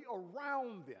want to be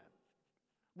around them,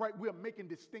 right? We're making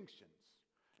distinctions.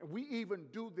 And we even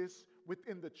do this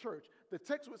within the church. The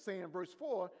text would say in verse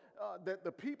 4 that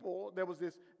the people, there was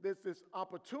this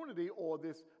opportunity or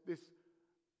this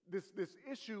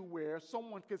issue where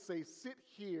someone could say, sit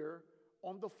here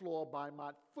on the floor by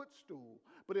my footstool.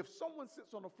 But if someone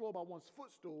sits on the floor by one's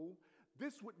footstool,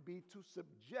 this would be to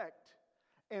subject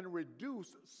and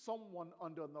reduce someone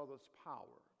under another's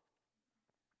power.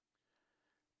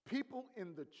 People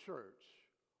in the church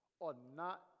are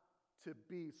not to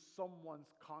be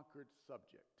someone's conquered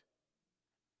subject.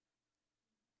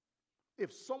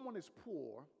 If someone is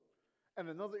poor and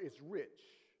another is rich,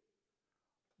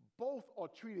 both are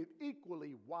treated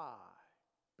equally. Why?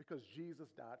 Because Jesus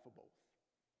died for both.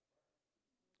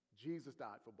 Jesus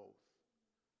died for both.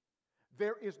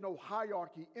 There is no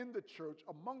hierarchy in the church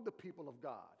among the people of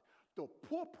God. The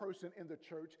poor person in the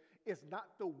church is not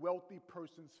the wealthy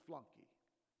person's flunky.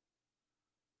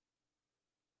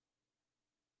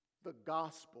 The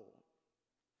gospel,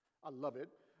 I love it.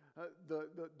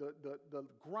 The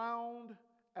ground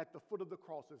at the foot of the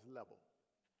cross is level.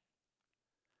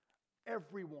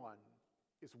 Everyone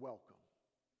is welcome.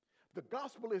 The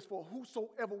gospel is for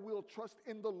whosoever will trust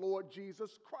in the Lord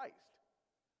Jesus Christ.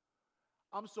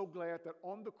 I'm so glad that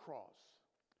on the cross,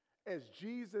 as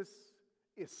Jesus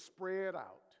is spread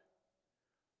out,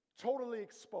 totally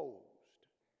exposed,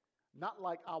 not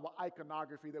like our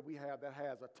iconography that we have that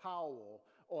has a towel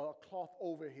or a cloth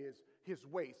over his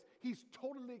waist. He's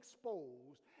totally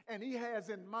exposed, and he has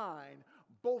in mind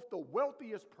both the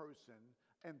wealthiest person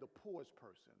and the poorest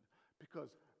person, because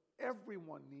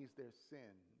everyone needs their sins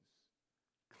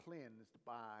cleansed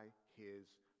by his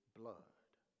blood.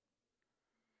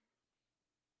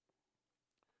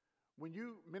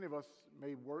 Many of us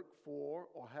may work for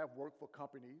or have worked for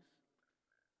companies,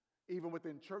 even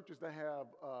within churches that have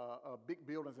big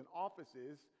buildings and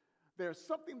offices, there's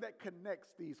something that connects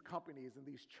these companies and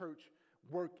these church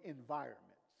work environments.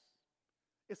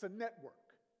 It's a network,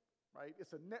 right?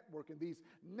 It's a network, and these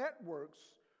networks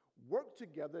work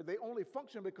together. They only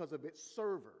function because of its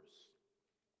servers.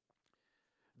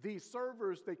 These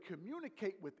servers, they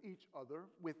communicate with each other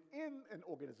within an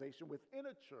organization, within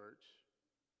a church,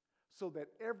 so that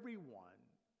everyone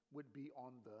would be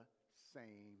on the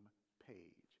same page.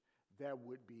 There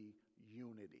would be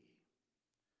unity.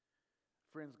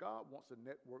 Friends, God wants a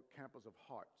network campus of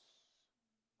hearts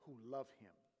who love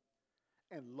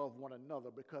him and love one another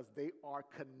because they are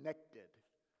connected.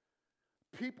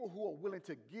 People who are willing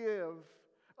to give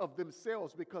of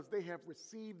themselves because they have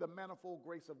received the manifold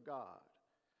grace of God.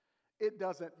 It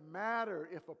doesn't matter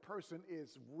if a person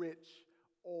is rich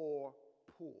or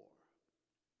poor.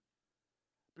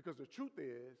 Because the truth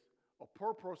is, a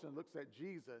poor person looks at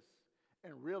Jesus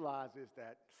and realizes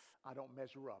that I don't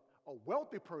measure up. A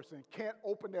wealthy person can't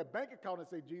open their bank account and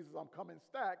say, Jesus, I'm coming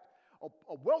stacked.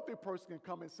 A wealthy person can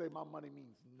come and say, my money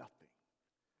means nothing.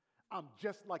 I'm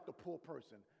just like the poor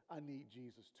person. I need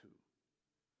Jesus too.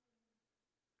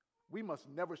 We must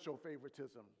never show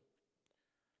favoritism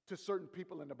to certain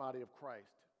people in the body of Christ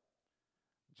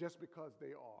just because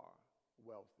they are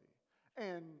wealthy.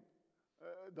 And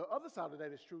the other side of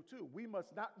that is true too. We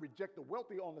must not reject the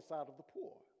wealthy on the side of the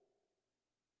poor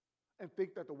and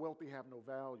think that the wealthy have no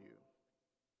value.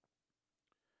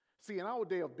 See, in our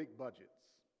day of big budgets,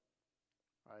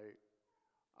 right,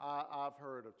 I've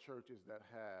heard of churches that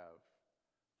have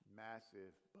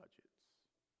massive budgets,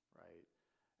 right?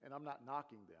 And I'm not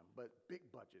knocking them, but big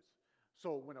budgets.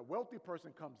 So when a wealthy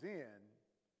person comes in,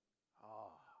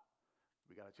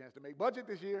 we got a chance to make budget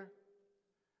this year.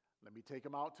 Let me take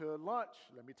him out to lunch.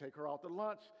 Let me take her out to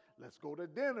lunch. Let's go to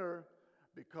dinner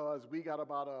because we got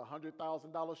about $100,000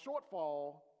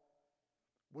 shortfall.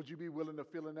 Would you be willing to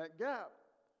fill in that gap?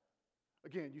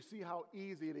 Again, you see how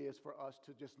easy it is for us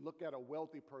to just look at a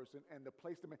wealthy person and to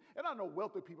place them in. And I know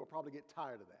wealthy people probably get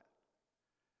tired of that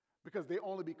because they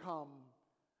only become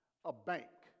a bank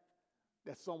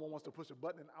that someone wants to push a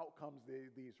button and out comes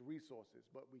these resources.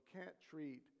 But we can't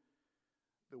treat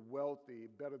the wealthy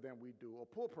better than we do. A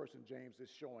poor person, James is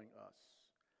showing us,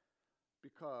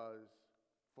 because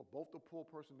for both the poor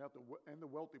person and the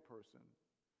wealthy person,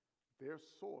 their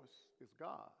source is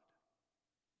God.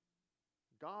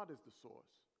 God is the source.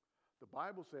 The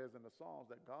Bible says in the Psalms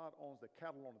that God owns the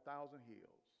cattle on 1,000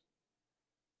 hills.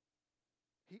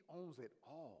 He owns it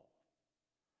all.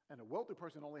 And a wealthy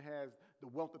person only has the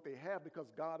wealth that they have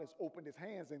because God has opened his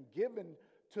hands and given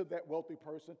to that wealthy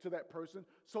person, to that person,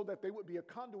 so that they would be a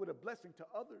conduit of blessing to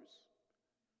others.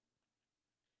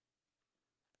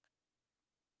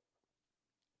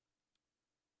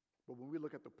 But when we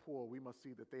look at the poor, we must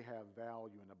see that they have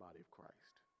value in the body of Christ.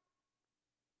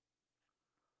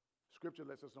 Scripture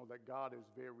lets us know that God is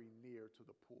very near to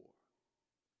the poor.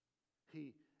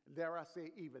 He, dare I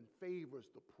say, even favors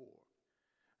the poor.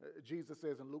 Jesus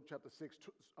says in Luke chapter 6,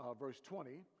 verse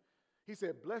 20, he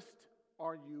said, "Blessed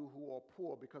are you who are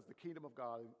poor, because the kingdom of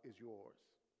God is yours."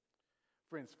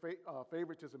 Friends,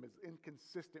 favoritism is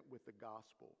inconsistent with the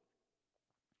gospel.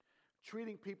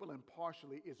 Treating people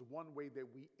impartially is one way that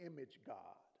we image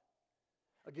God.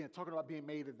 Again, talking about being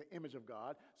made in the image of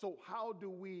God. So how do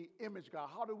we image God?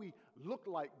 How do we look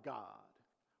like God?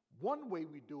 One way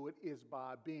we do it is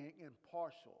by being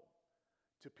impartial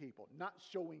to people, not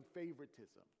showing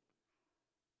favoritism,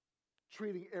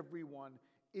 treating everyone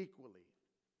equally.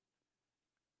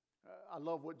 I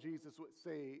love what Jesus would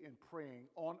say in praying,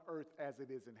 on earth as it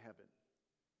is in heaven.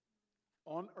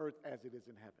 On earth as it is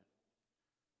in heaven.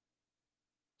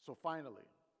 So finally,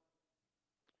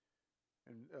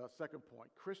 and second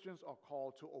point, Christians are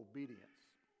called to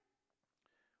obedience,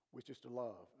 which is to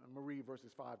love. And Marie,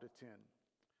 verses 5 to 10.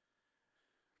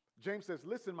 James says,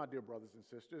 "Listen, my dear brothers and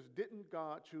sisters, didn't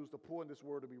God choose the poor in this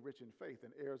world to be rich in faith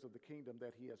and heirs of the kingdom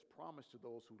that he has promised to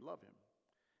those who love him?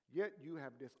 Yet you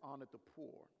have dishonored the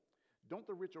poor. Don't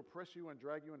the rich oppress you and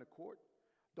drag you into court?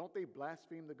 Don't they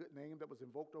blaspheme the good name that was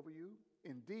invoked over you?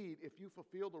 Indeed, if you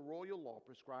fulfill the royal law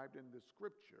prescribed in the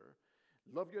scripture,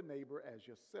 love your neighbor as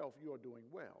yourself, you are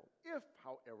doing well. If,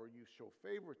 however, you show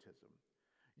favoritism,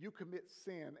 you commit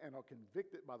sin and are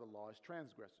convicted by the law as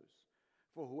transgressors.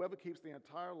 For whoever keeps the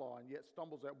entire law and yet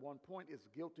stumbles at one point is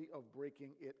guilty of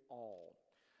breaking it all."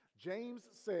 James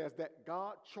says that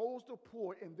God chose the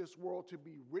poor in this world to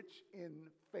be rich in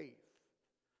faith.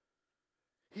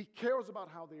 He cares about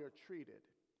how they are treated.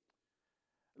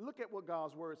 Look at what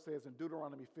God's word says in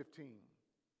Deuteronomy 15,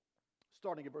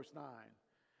 starting at verse 9.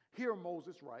 Here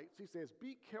Moses writes, he says,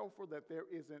 "Be careful that there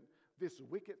isn't this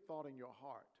wicked thought in your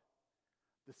heart.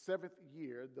 The 7th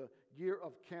year, the year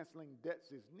of canceling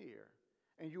debts, is near,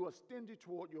 and you are stingy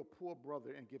toward your poor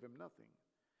brother and give him nothing.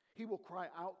 He will cry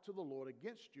out to the Lord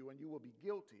against you, and you will be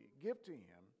guilty. Give to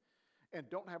him, and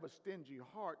don't have a stingy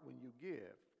heart when you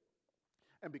give.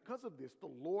 And because of this, the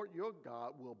Lord your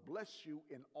God will bless you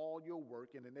in all your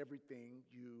work and in everything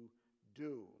you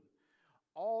do."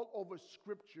 All over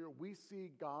Scripture, we see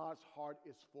God's heart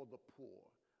is for the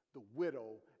poor, the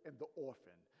widow, and the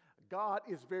orphan. God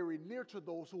is very near to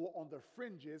those who are on the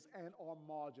fringes and are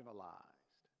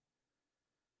marginalized.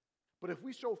 But if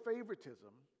we show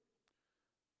favoritism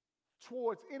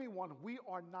towards anyone, we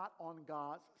are not on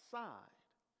God's side.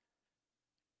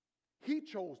 He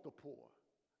chose the poor.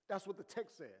 That's what the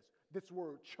text says. This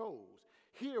word chose.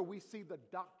 Here we see the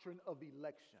doctrine of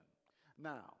election.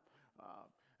 Now,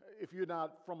 if you're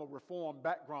not from a Reformed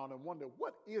background and wonder,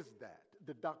 what is that,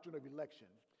 the doctrine of election?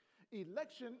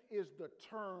 Election is the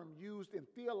term used in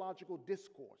theological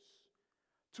discourse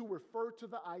to refer to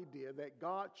the idea that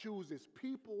God chooses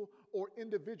people or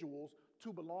individuals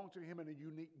to belong to him in a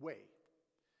unique way.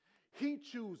 He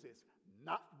chooses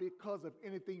not because of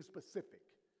anything specific,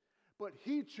 but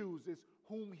he chooses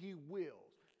whom he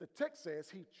wills. The text says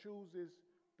he chooses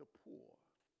the poor.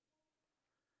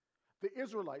 The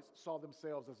Israelites saw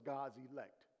themselves as God's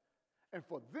elect. And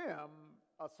for them,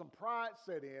 some pride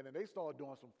set in and they started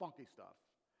doing some funky stuff.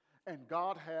 And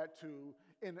God had to,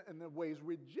 in ways,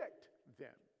 reject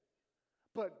them.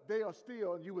 But they are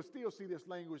still, and you will still see this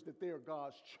language that they are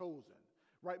God's chosen,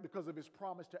 right? Because of his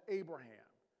promise to Abraham.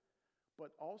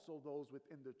 But also those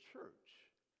within the church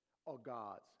are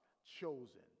God's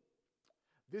chosen.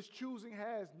 This choosing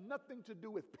has nothing to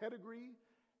do with pedigree,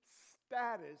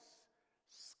 status,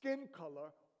 skin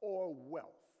color, or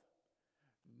wealth.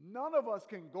 None of us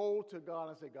can go to God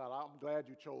and say, "God, I'm glad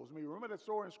you chose me." Remember that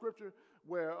story in Scripture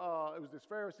where it was this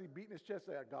Pharisee beating his chest,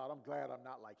 saying, "God, I'm glad I'm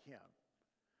not like him."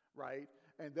 Right?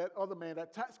 And that other man,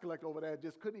 that tax collector over there,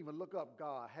 just couldn't even look up,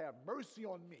 "God, have mercy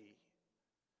on me,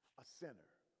 a sinner."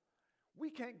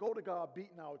 We can't go to God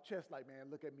beating our chest like, "Man,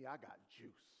 look at me, I got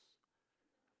juice.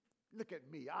 Look at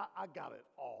me, I got it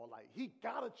all." Like, he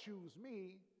got to choose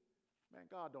me. Man,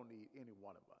 God don't need any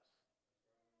one of us.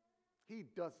 He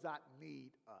does not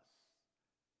need us.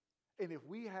 And if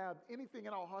we have anything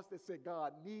in our hearts that says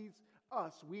God needs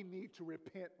us, we need to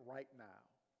repent right now,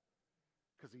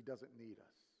 because he doesn't need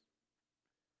us.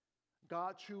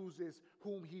 God chooses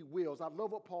whom he wills. I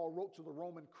love what Paul wrote to the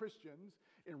Roman Christians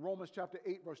in Romans chapter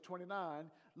 8, verse 29.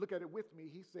 Look at it with me.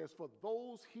 He says, "For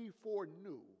those he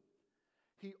foreknew,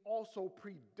 he also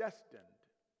predestined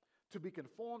to be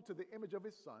conformed to the image of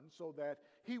his Son, so that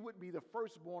he would be the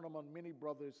firstborn among many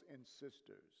brothers and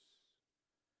sisters."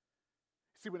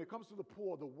 See, when it comes to the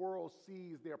poor, the world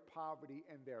sees their poverty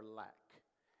and their lack.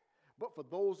 But for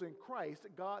those in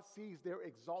Christ, God sees their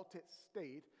exalted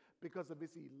state because of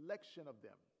his election of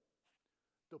them.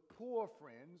 The poor,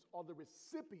 friends, are the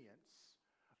recipients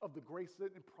of the grace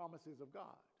and promises of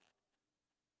God.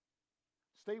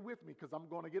 Stay with me because I'm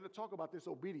going to get to talk about this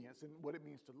obedience and what it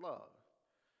means to love.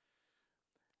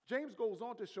 James goes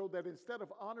on to show that instead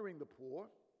of honoring the poor,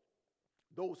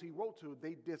 those he wrote to,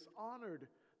 they dishonored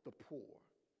the poor.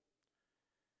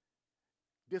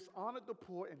 Dishonored the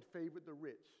poor and favored the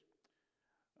rich.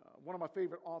 One of my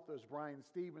favorite authors, Brian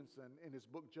Stevenson, in his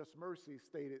book Just Mercy,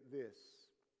 stated this.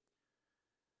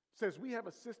 Says, we have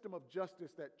a system of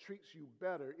justice that treats you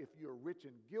better if you're rich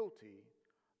and guilty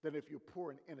than if you're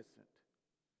poor and innocent.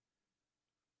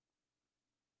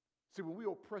 See, when we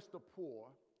oppress the poor,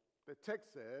 the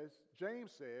text says,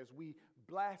 James says, we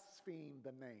blaspheme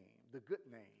the name, the good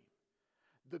name.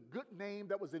 The good name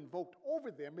that was invoked over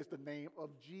them is the name of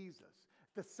Jesus,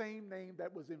 the same name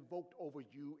that was invoked over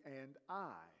you and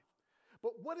I.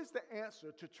 But what is the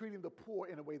answer to treating the poor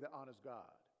in a way that honors God?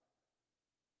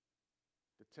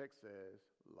 The text says,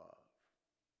 love.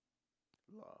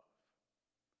 Love.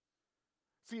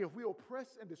 See, if we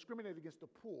oppress and discriminate against the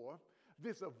poor,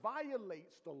 this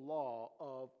violates the law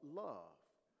of love.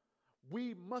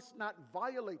 We must not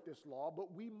violate this law,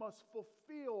 but we must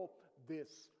fulfill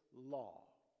this law.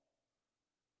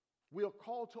 We are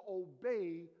called to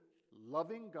obey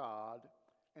loving God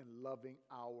and loving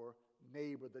our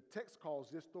neighbor. The text calls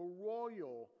this the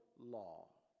royal law.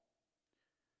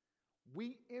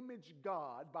 We image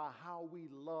God by how we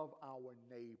love our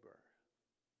neighbor.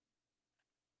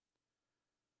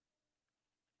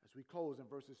 As we close in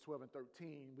verses 12 and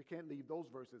 13, we can't leave those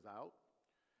verses out.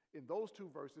 In those two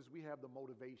verses, we have the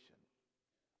motivation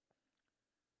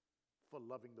for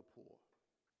loving the poor.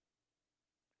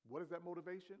 What is that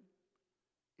motivation?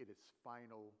 It is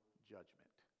final judgment.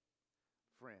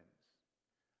 Friends,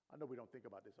 I know we don't think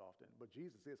about this often, but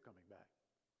Jesus is coming back.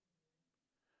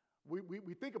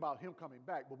 We think about him coming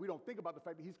back, but we don't think about the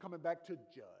fact that he's coming back to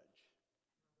judge.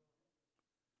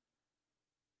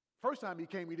 First time he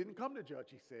came, he didn't come to judge,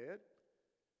 he said,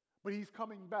 but he's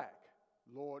coming back.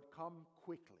 Lord, come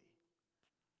quickly.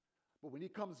 But when he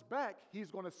comes back, he's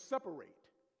going to separate.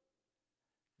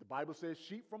 The Bible says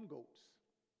sheep from goats.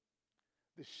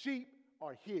 The sheep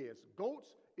are his.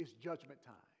 Goats is judgment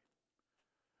time.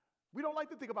 We don't like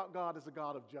to think about God as a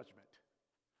God of judgment.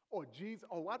 Or Jesus,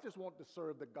 I just want to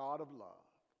serve the God of love.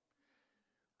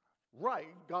 Right,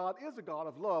 God is a God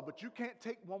of love, but you can't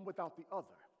take one without the other.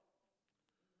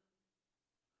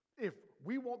 If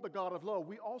we want the God of love,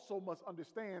 we also must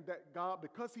understand that God,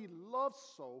 because he loves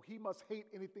so, he must hate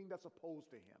anything that's opposed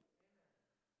to him.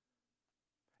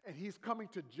 And he's coming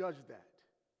to judge that.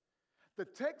 The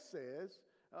text says,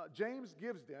 James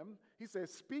gives them, he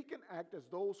says, speak and act as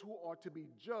those who are to be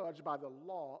judged by the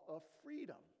law of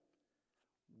freedom.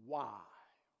 Why?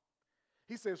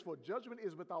 He says, for judgment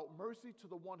is without mercy to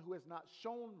the one who has not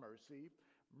shown mercy.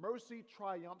 Mercy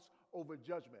triumphs over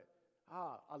judgment.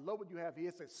 I love what you have here.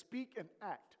 It says speak and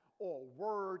act, or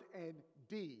word and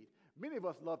deed. Many of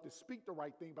us love to speak the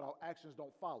right thing, but our actions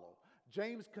don't follow.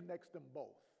 James connects them both.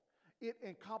 It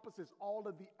encompasses all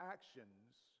of the actions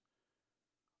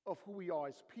of who we are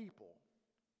as people.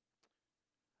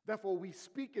 Therefore, we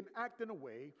speak and act in a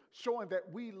way showing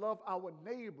that we love our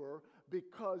neighbor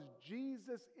because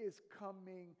Jesus is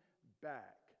coming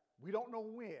back. We don't know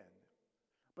when,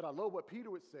 but I love what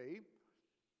Peter would say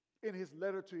in his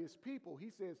letter to his people. He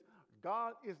says,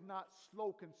 God is not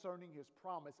slow concerning his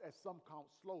promise, as some count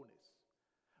slowness,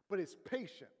 but is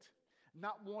patient,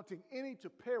 not wanting any to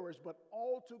perish, but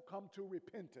all to come to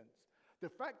repentance. The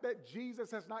fact that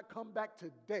Jesus has not come back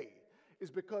today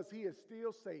is because he is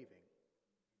still saving.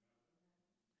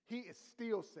 He is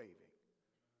still saving.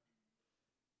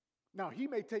 Now, he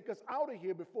may take us out of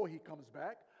here before he comes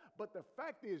back, but the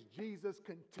fact is Jesus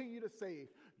continues to save.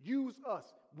 Use us,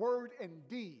 word and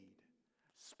deed,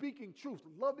 speaking truth,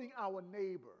 loving our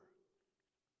neighbor.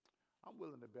 I'm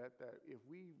willing to bet that if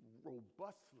we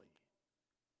robustly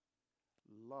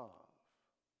love,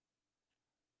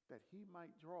 that he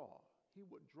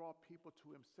would draw people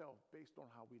to himself based on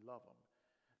how we love them.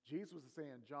 Jesus was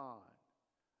saying, John,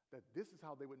 that this is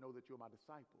how they would know that you're my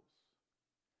disciples,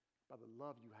 by the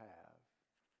love you have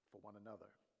for one another.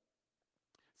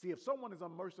 See, if someone is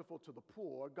unmerciful to the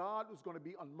poor, God is going to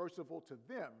be unmerciful to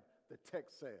them, the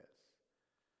text says.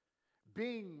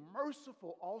 Being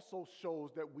merciful also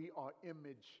shows that we are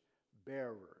image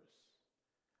bearers.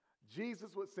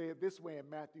 Jesus would say it this way in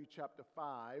Matthew chapter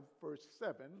 5, verse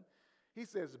 7. He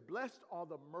says, blessed are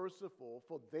the merciful,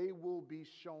 for they will be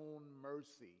shown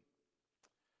mercy.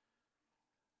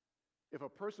 If a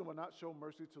person will not show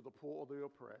mercy to the poor or the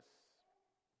oppressed,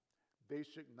 they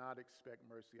should not expect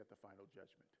mercy at the final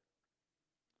judgment.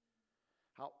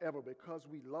 However, because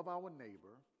we love our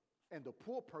neighbor, and the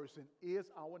poor person is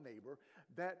our neighbor,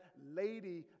 that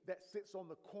lady that sits on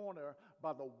the corner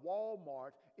by the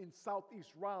Walmart in Southeast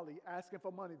Raleigh asking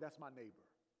for money, that's my neighbor.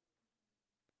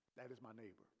 That is my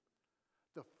neighbor.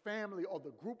 The family or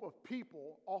the group of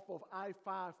people off of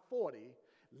I-540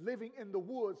 living in the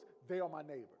woods, they are my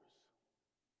neighbors.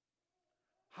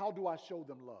 How do I show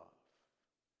them love?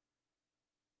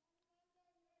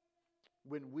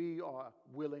 When we are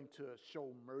willing to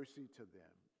show mercy to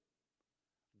them,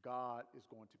 God is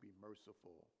going to be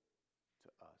merciful to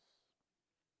us.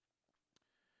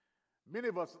 Many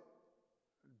of us,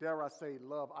 dare I say,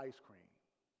 love ice cream.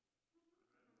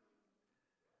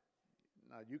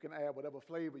 Now, you can add whatever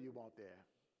flavor you want there.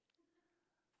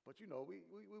 But you know,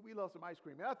 we love some ice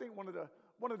cream. And I think one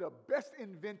of the best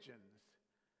inventions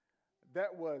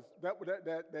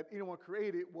that anyone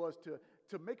created was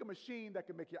to make a machine that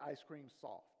can make your ice cream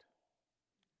soft.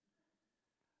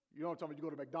 You know what I'm talking about? You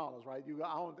go to McDonald's, right?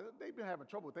 They've been having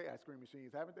trouble with their ice cream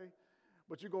machines, haven't they?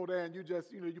 But you go there and you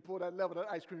just, you pull that lever, that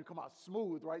ice cream come out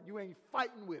smooth, right? You ain't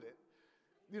fighting with it.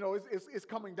 It's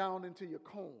coming down into your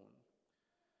cone.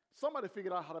 Somebody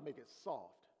figured out how to make it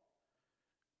soft.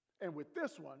 And with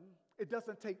this one, it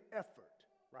doesn't take effort,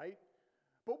 right?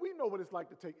 But we know what it's like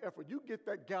to take effort. You get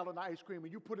that gallon of ice cream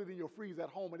and you put it in your freezer at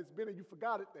home and it's been and you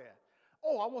forgot it there.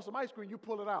 Oh, I want some ice cream. You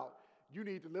pull it out. You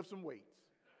need to lift some weights.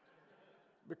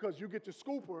 Because you get your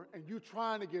scooper and you're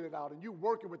trying to get it out and you're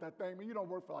working with that thing and you don't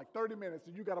work for like 30 minutes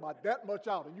and you got about that much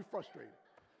out and you're frustrated.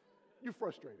 You're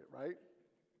frustrated, right?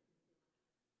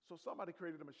 So somebody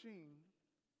created a machine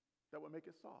that would make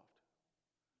it soft.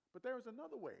 But there is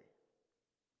another way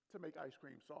to make ice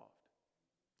cream soft.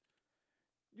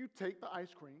 You take the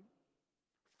ice cream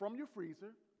from your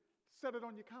freezer, set it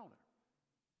on your counter.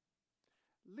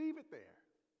 Leave it there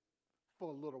for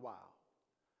a little while.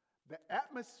 The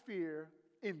atmosphere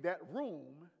in that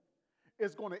room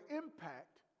is going to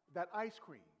impact that ice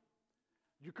cream.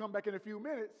 You come back in a few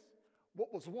minutes,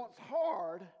 what was once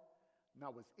hard,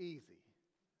 now it's easy.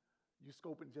 You're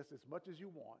scoping just as much as you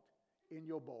want in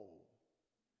your bowl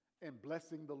and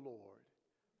blessing the Lord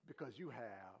because you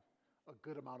have a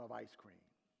good amount of ice cream.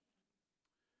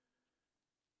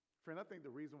 Friend, I think the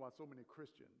reason why so many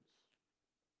Christians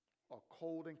are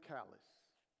cold and callous,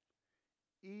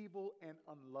 evil and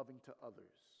unloving to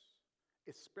others,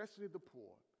 especially the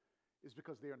poor, is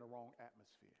because they're in the wrong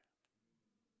atmosphere.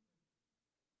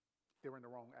 They're in the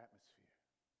wrong atmosphere.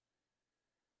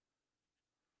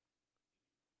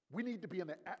 We need to be in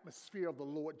the atmosphere of the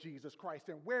Lord Jesus Christ.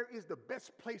 And where is the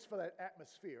best place for that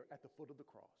atmosphere? At the foot of the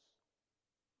cross.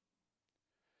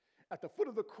 At the foot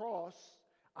of the cross,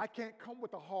 I can't come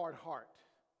with a hard heart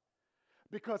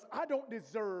because I don't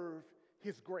deserve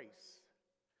his grace.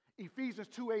 Ephesians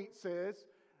 2:8 says,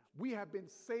 we have been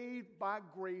saved by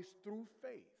grace through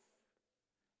faith,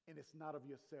 and it's not of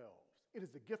yourselves. It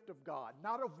is the gift of God,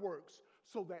 not of works,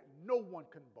 so that no one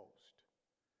can boast.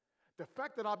 The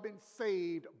fact that I've been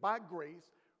saved by grace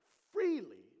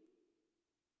freely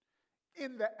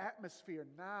in the atmosphere,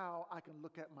 now I can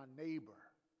look at my neighbor,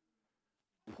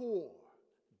 poor,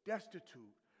 destitute,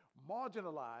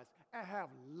 marginalized, and have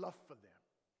love for them.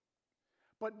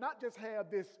 But not just have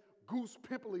this goose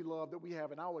pimply love that we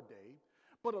have in our day,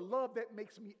 but a love that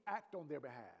makes me act on their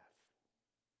behalf.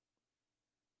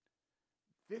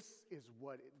 This is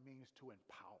what it means to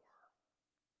empower.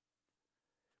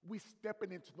 We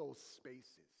stepping into those spaces.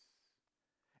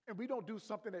 And we don't do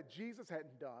something that Jesus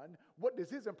hadn't done. What does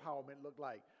his empowerment look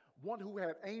like? One who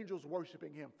had angels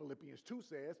worshiping him, Philippians 2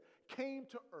 says, came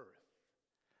to earth,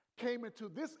 came into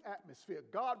this atmosphere.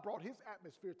 God brought his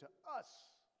atmosphere to us,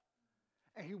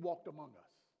 and he walked among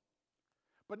us.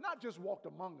 But not just walked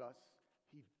among us,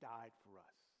 he died for us.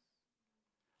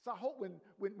 So I hope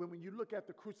when you look at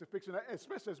the crucifixion,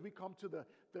 especially as we come to the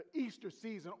Easter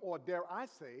season, or dare I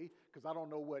say, because I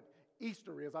don't know what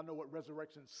Easter is, I know what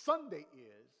Resurrection Sunday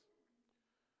is.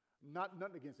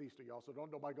 Nothing against Easter, y'all, so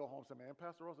don't nobody go home and say, man,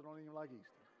 Pastor Russell don't even like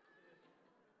Easter.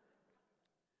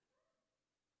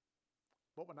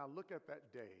 But when I look at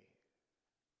that day,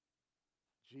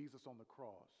 Jesus on the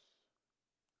cross,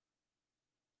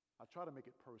 I try to make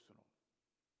it personal.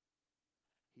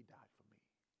 He died for me.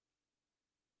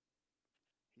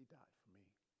 He died for me.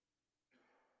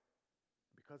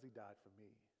 Because he died for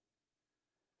me,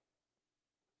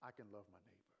 I can love my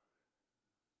neighbor.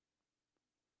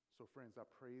 So friends, I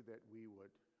pray that we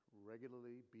would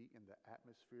regularly be in the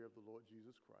atmosphere of the Lord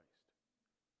Jesus Christ,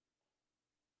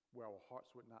 where our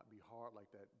hearts would not be hard like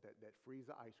that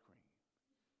freezer ice cream,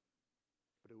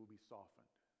 but it would be softened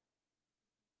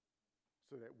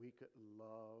so that we could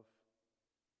love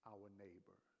our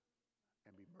neighbor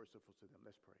and be merciful to them.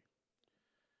 Let's pray.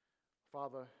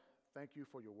 Father, thank you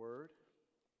for your word.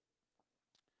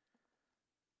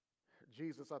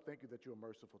 Jesus, I thank you that you are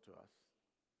merciful to us.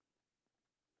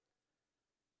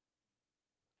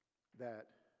 That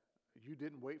you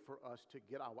didn't wait for us to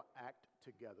get our act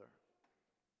together,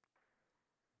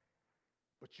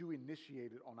 but you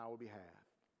initiated on our behalf.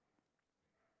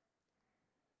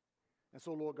 And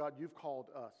so, Lord God, you've called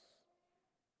us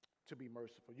to be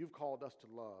merciful. You've called us to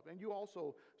love. And you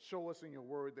also show us in your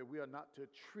word that we are not to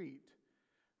treat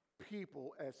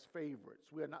people as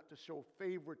favorites. We are not to show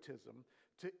favoritism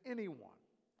to anyone.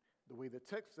 The way the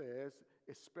text says,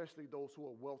 especially those who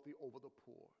are wealthy over the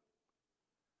poor.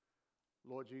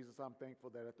 Lord Jesus, I'm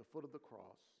thankful that at the foot of the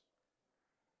cross,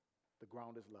 the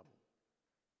ground is level.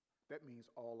 That means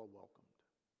all are welcomed.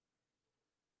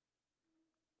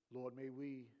 Lord, may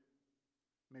we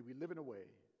live in a way,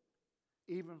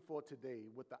 even for today,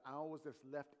 with the hours that's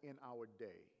left in our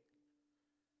day,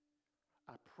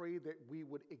 I pray that we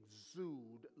would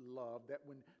exude love, that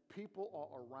when people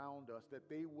are around us, that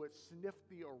they would sniff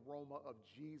the aroma of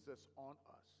Jesus on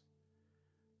us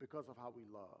because of how we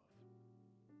love.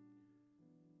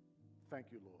 Thank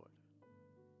you, Lord.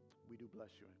 We do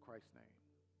bless you in Christ's name.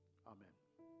 Amen.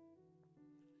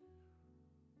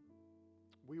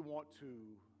 We want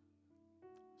to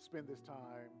spend this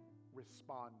time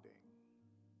responding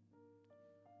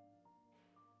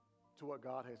to what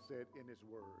God has said in his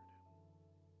word.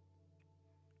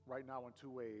 Right now in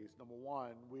two ways. Number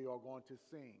one, we are going to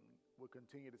sing. We'll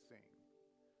continue to sing.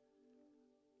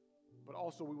 But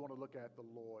also we want to look at the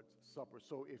Lord's Supper.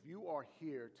 So if you are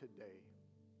here today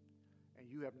and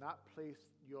you have not placed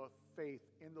your faith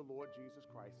in the Lord Jesus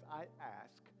Christ, I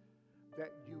ask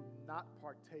that you not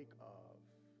partake of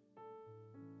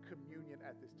communion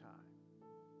at this time.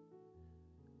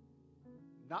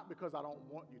 Not because I don't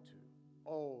want you to.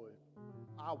 Oh,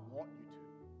 I want you to.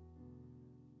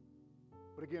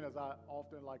 But again, as I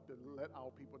often like to let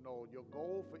our people know, your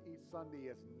goal for each Sunday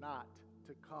is not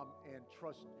to come and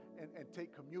trust and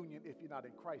take communion if you're not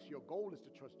in Christ. Your goal is to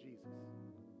trust Jesus.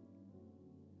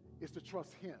 It's to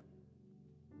trust him.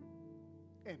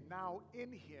 And now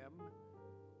in him,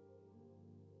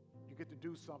 you get to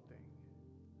do something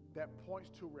that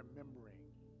points to remembering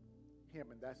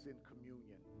him, and that's in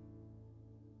communion.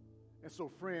 And so,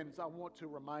 friends, I want to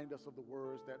remind us of the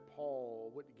words that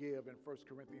Paul would give in 1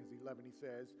 Corinthians 11. He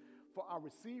says, "For I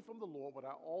received from the Lord what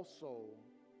I also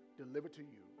delivered to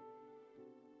you,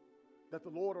 that the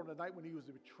Lord on the night when he was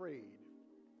betrayed,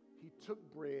 he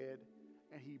took bread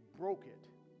and he broke it.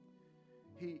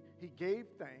 He gave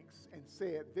thanks and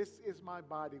said, 'This is my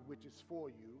body which is for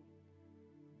you.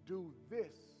 Do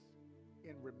this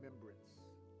in remembrance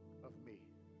of me.'"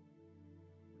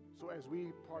 So as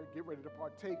we get ready to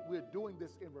partake, we're doing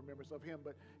this in remembrance of him.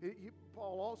 But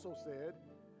Paul also said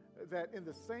that in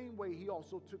the same way, he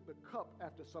also took the cup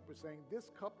after supper, saying,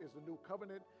 "This cup is the new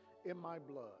covenant in my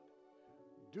blood.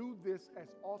 Do this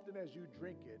as often as you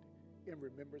drink it in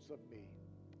remembrance of me."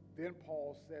 Then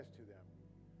Paul says to them,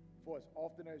 "For as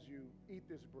often as you eat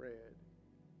this bread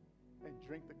and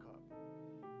drink the cup,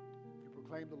 you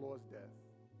proclaim the Lord's death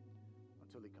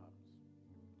until he comes."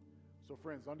 So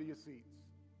friends, under your seats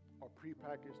are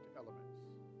prepackaged elements.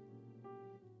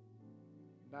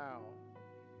 Now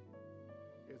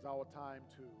is our time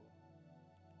to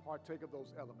partake of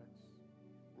those elements,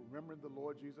 remembering the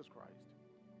Lord Jesus Christ,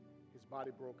 his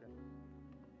body broken,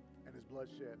 and his blood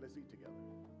shed. Let's eat together.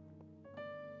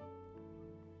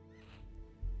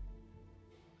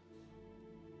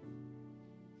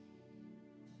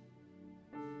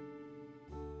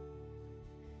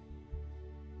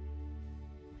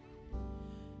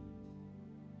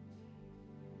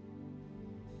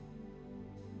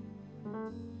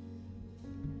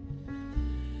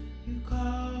 You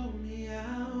call me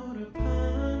out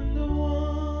upon the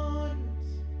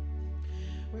waters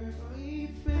where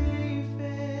faith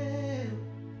failed,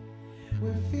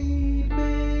 where fear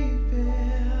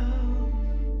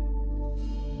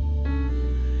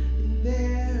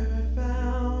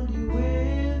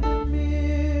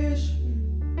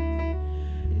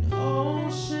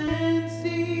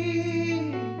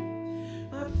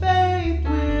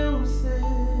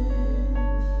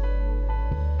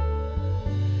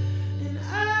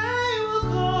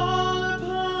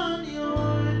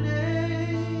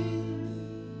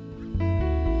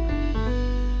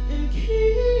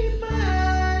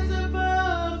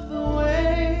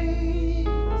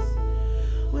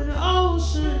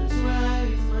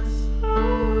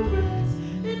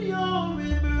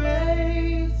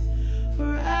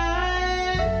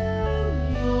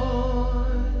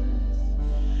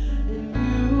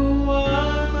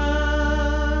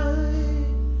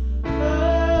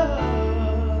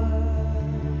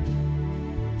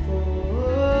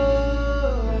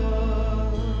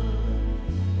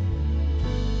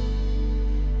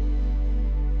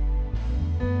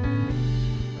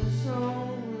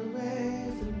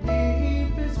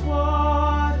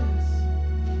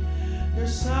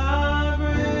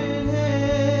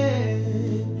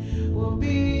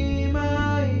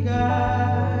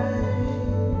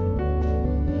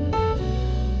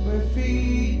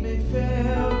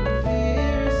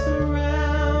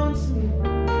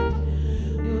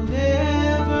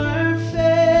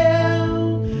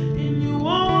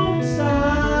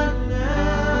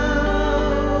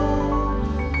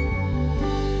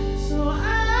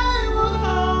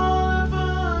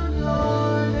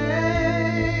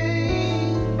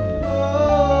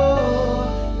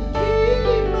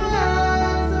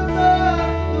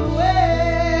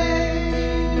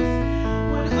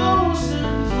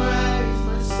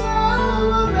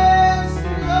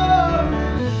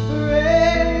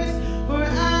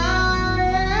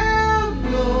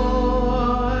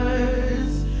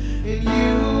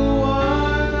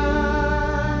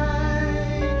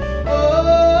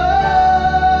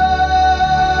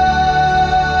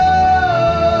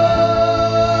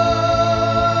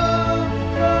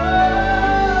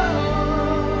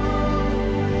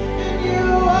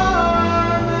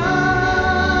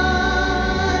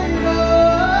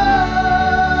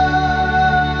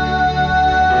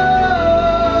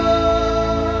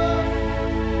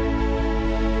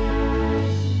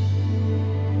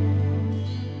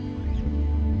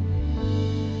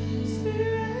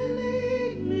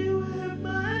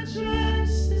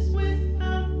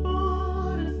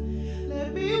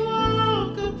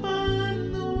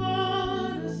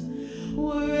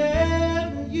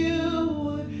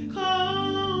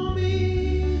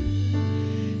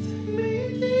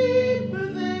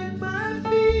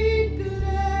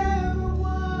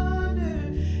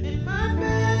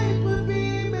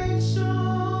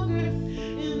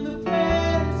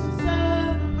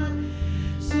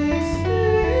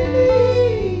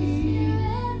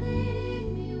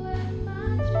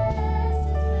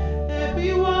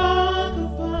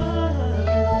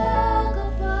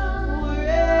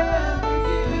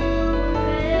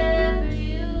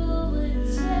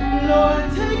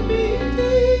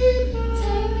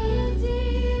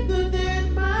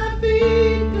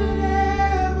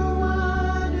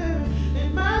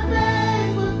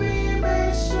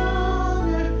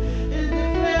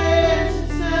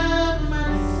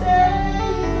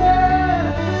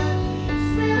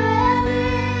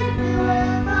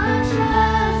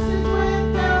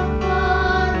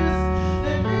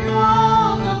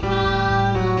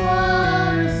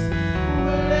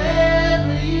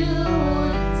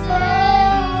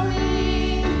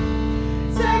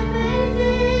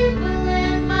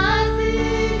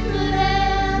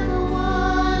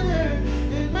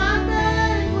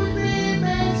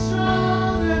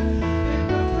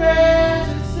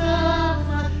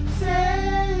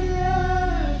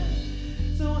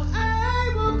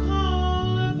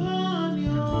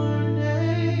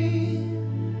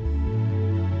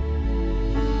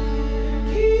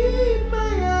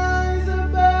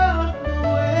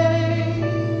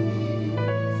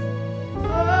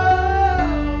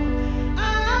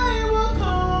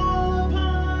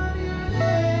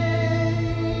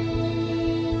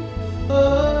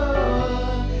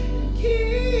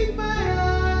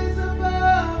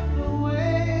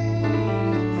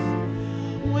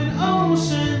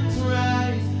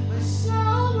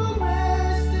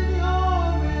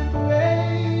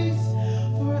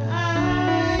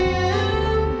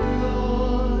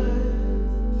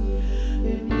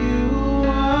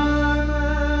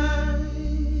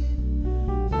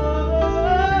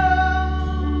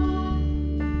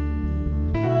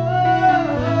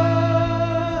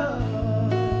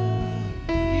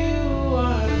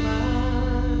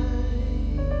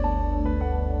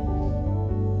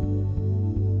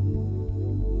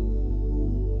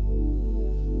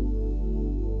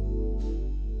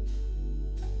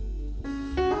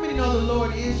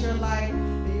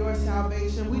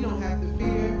salvation. We don't have to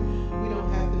fear. We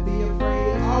don't have to be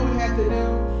afraid. All we have to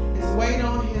do is wait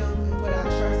on him and put our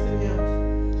trust in him.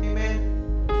 Amen.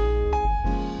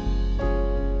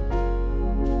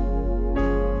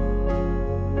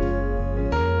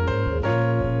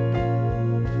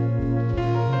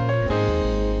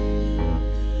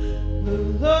 The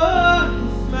Lord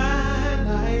is my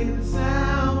light and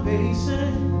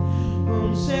salvation.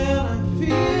 Whom shall I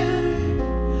fear?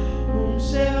 Whom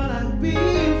shall I be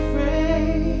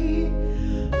afraid?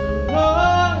 The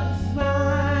Lord is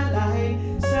my light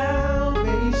and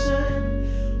salvation.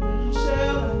 Whom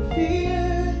shall I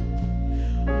fear?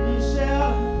 Whom shall I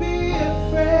be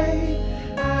afraid?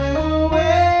 I will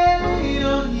wait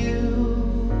on you.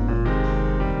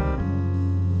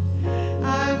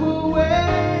 I will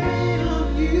wait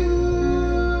on you.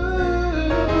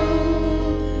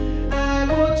 I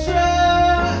will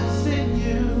trust in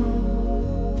you.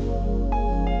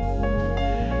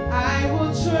 I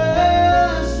will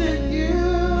trust in you.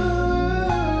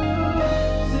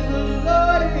 See, the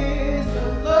Lord is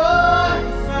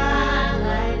my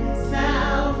light and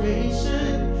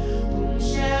salvation. Whom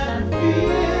shall I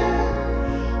fear?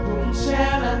 Whom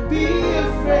shall I be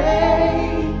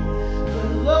afraid? The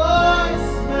Lord is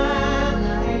my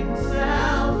light and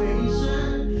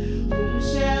salvation. Whom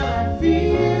shall I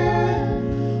fear?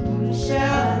 Whom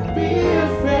shall I be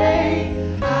afraid?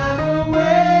 I will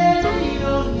wait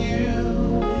on you.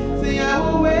 See, I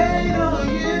will wait on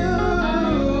you.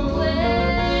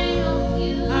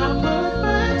 I put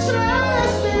my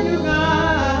trust in you,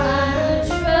 God.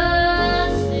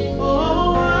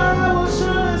 Oh, I will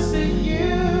trust in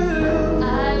you.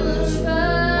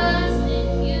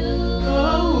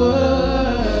 Oh,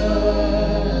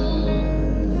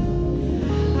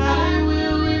 I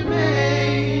will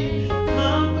remain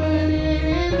confident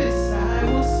in this. I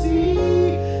will see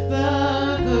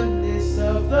the goodness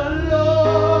of the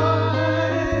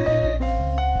Lord.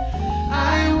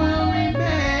 I will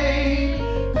remain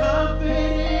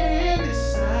confident in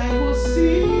this. I will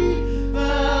see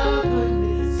the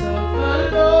goodness of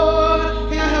the Lord.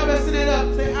 Can I help us sing it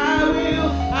up? Say, I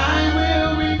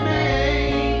will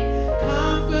remain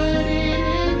confident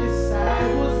in this. I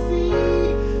will see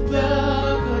the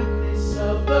goodness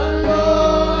of the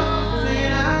Lord. Say, I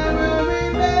will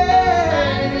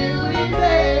remain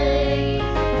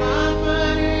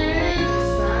confident in this.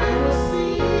 I will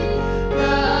see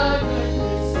the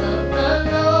goodness of the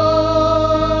Lord.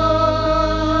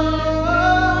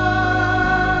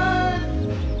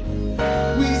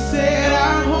 We set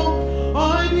our hope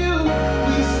on you.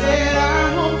 We set our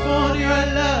hope on your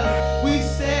love. We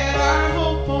set our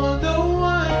hope on the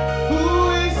one who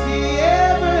is the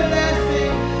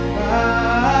everlasting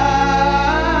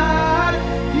God.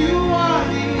 You are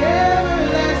the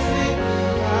everlasting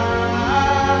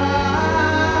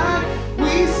God.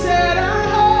 We set our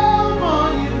hope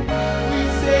on you. We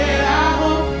set our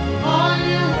hope on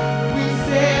you. We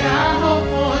set our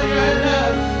hope on your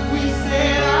love. We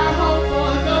set our hope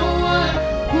on the one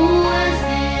who is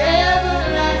the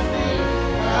everlasting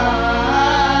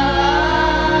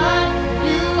God.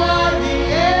 You are the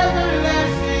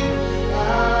everlasting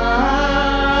God.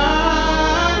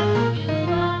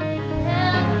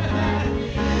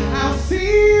 I'll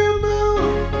see you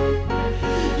move.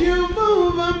 You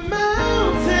move a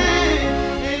mountain,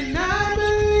 and I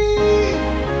believe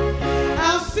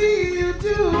I'll see you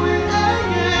do it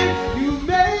again. You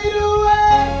made a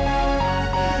way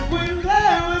when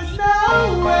there was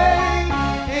no way,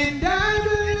 and I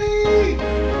believe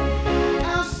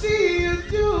I'll see you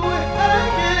do it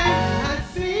again. I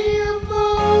see you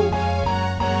move.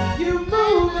 You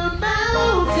move a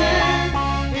mountain,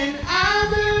 and I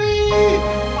believe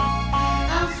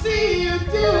I'll see you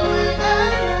do it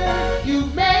again. You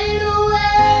made a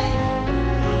way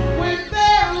when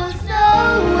there was no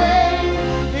way,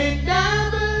 and I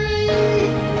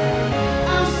believe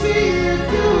I'll see you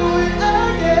do it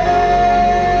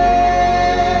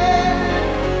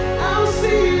again. I'll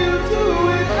see you do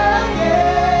it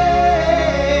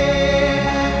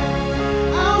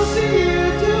again. I'll see you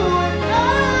do it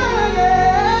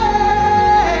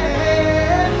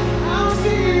again. I'll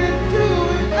see you do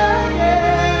it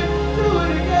again. Do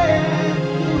it again.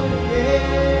 Do it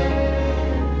again.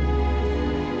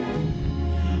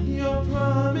 Your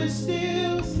promise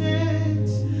still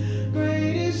stands.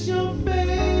 Great is your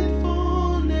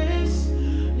faithfulness.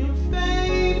 Your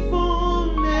faithfulness.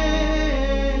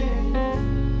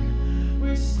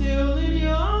 We're still in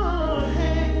your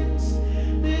hands.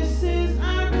 This is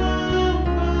our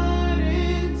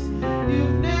confidence.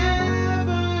 You've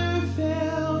never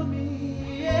failed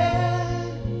me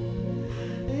yet,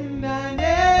 and I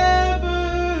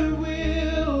never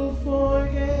will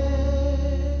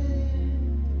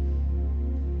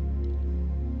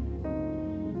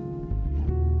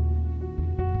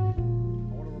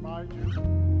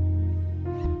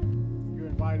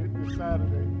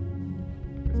Saturday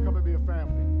is come and be a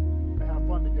family and have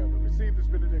fun together. Receive this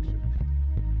benediction.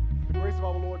 The grace of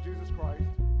our Lord Jesus Christ,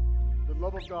 the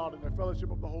love of God, and the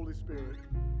fellowship of the Holy Spirit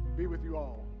be with you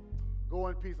all. Go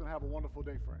in peace and have a wonderful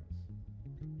day, friends.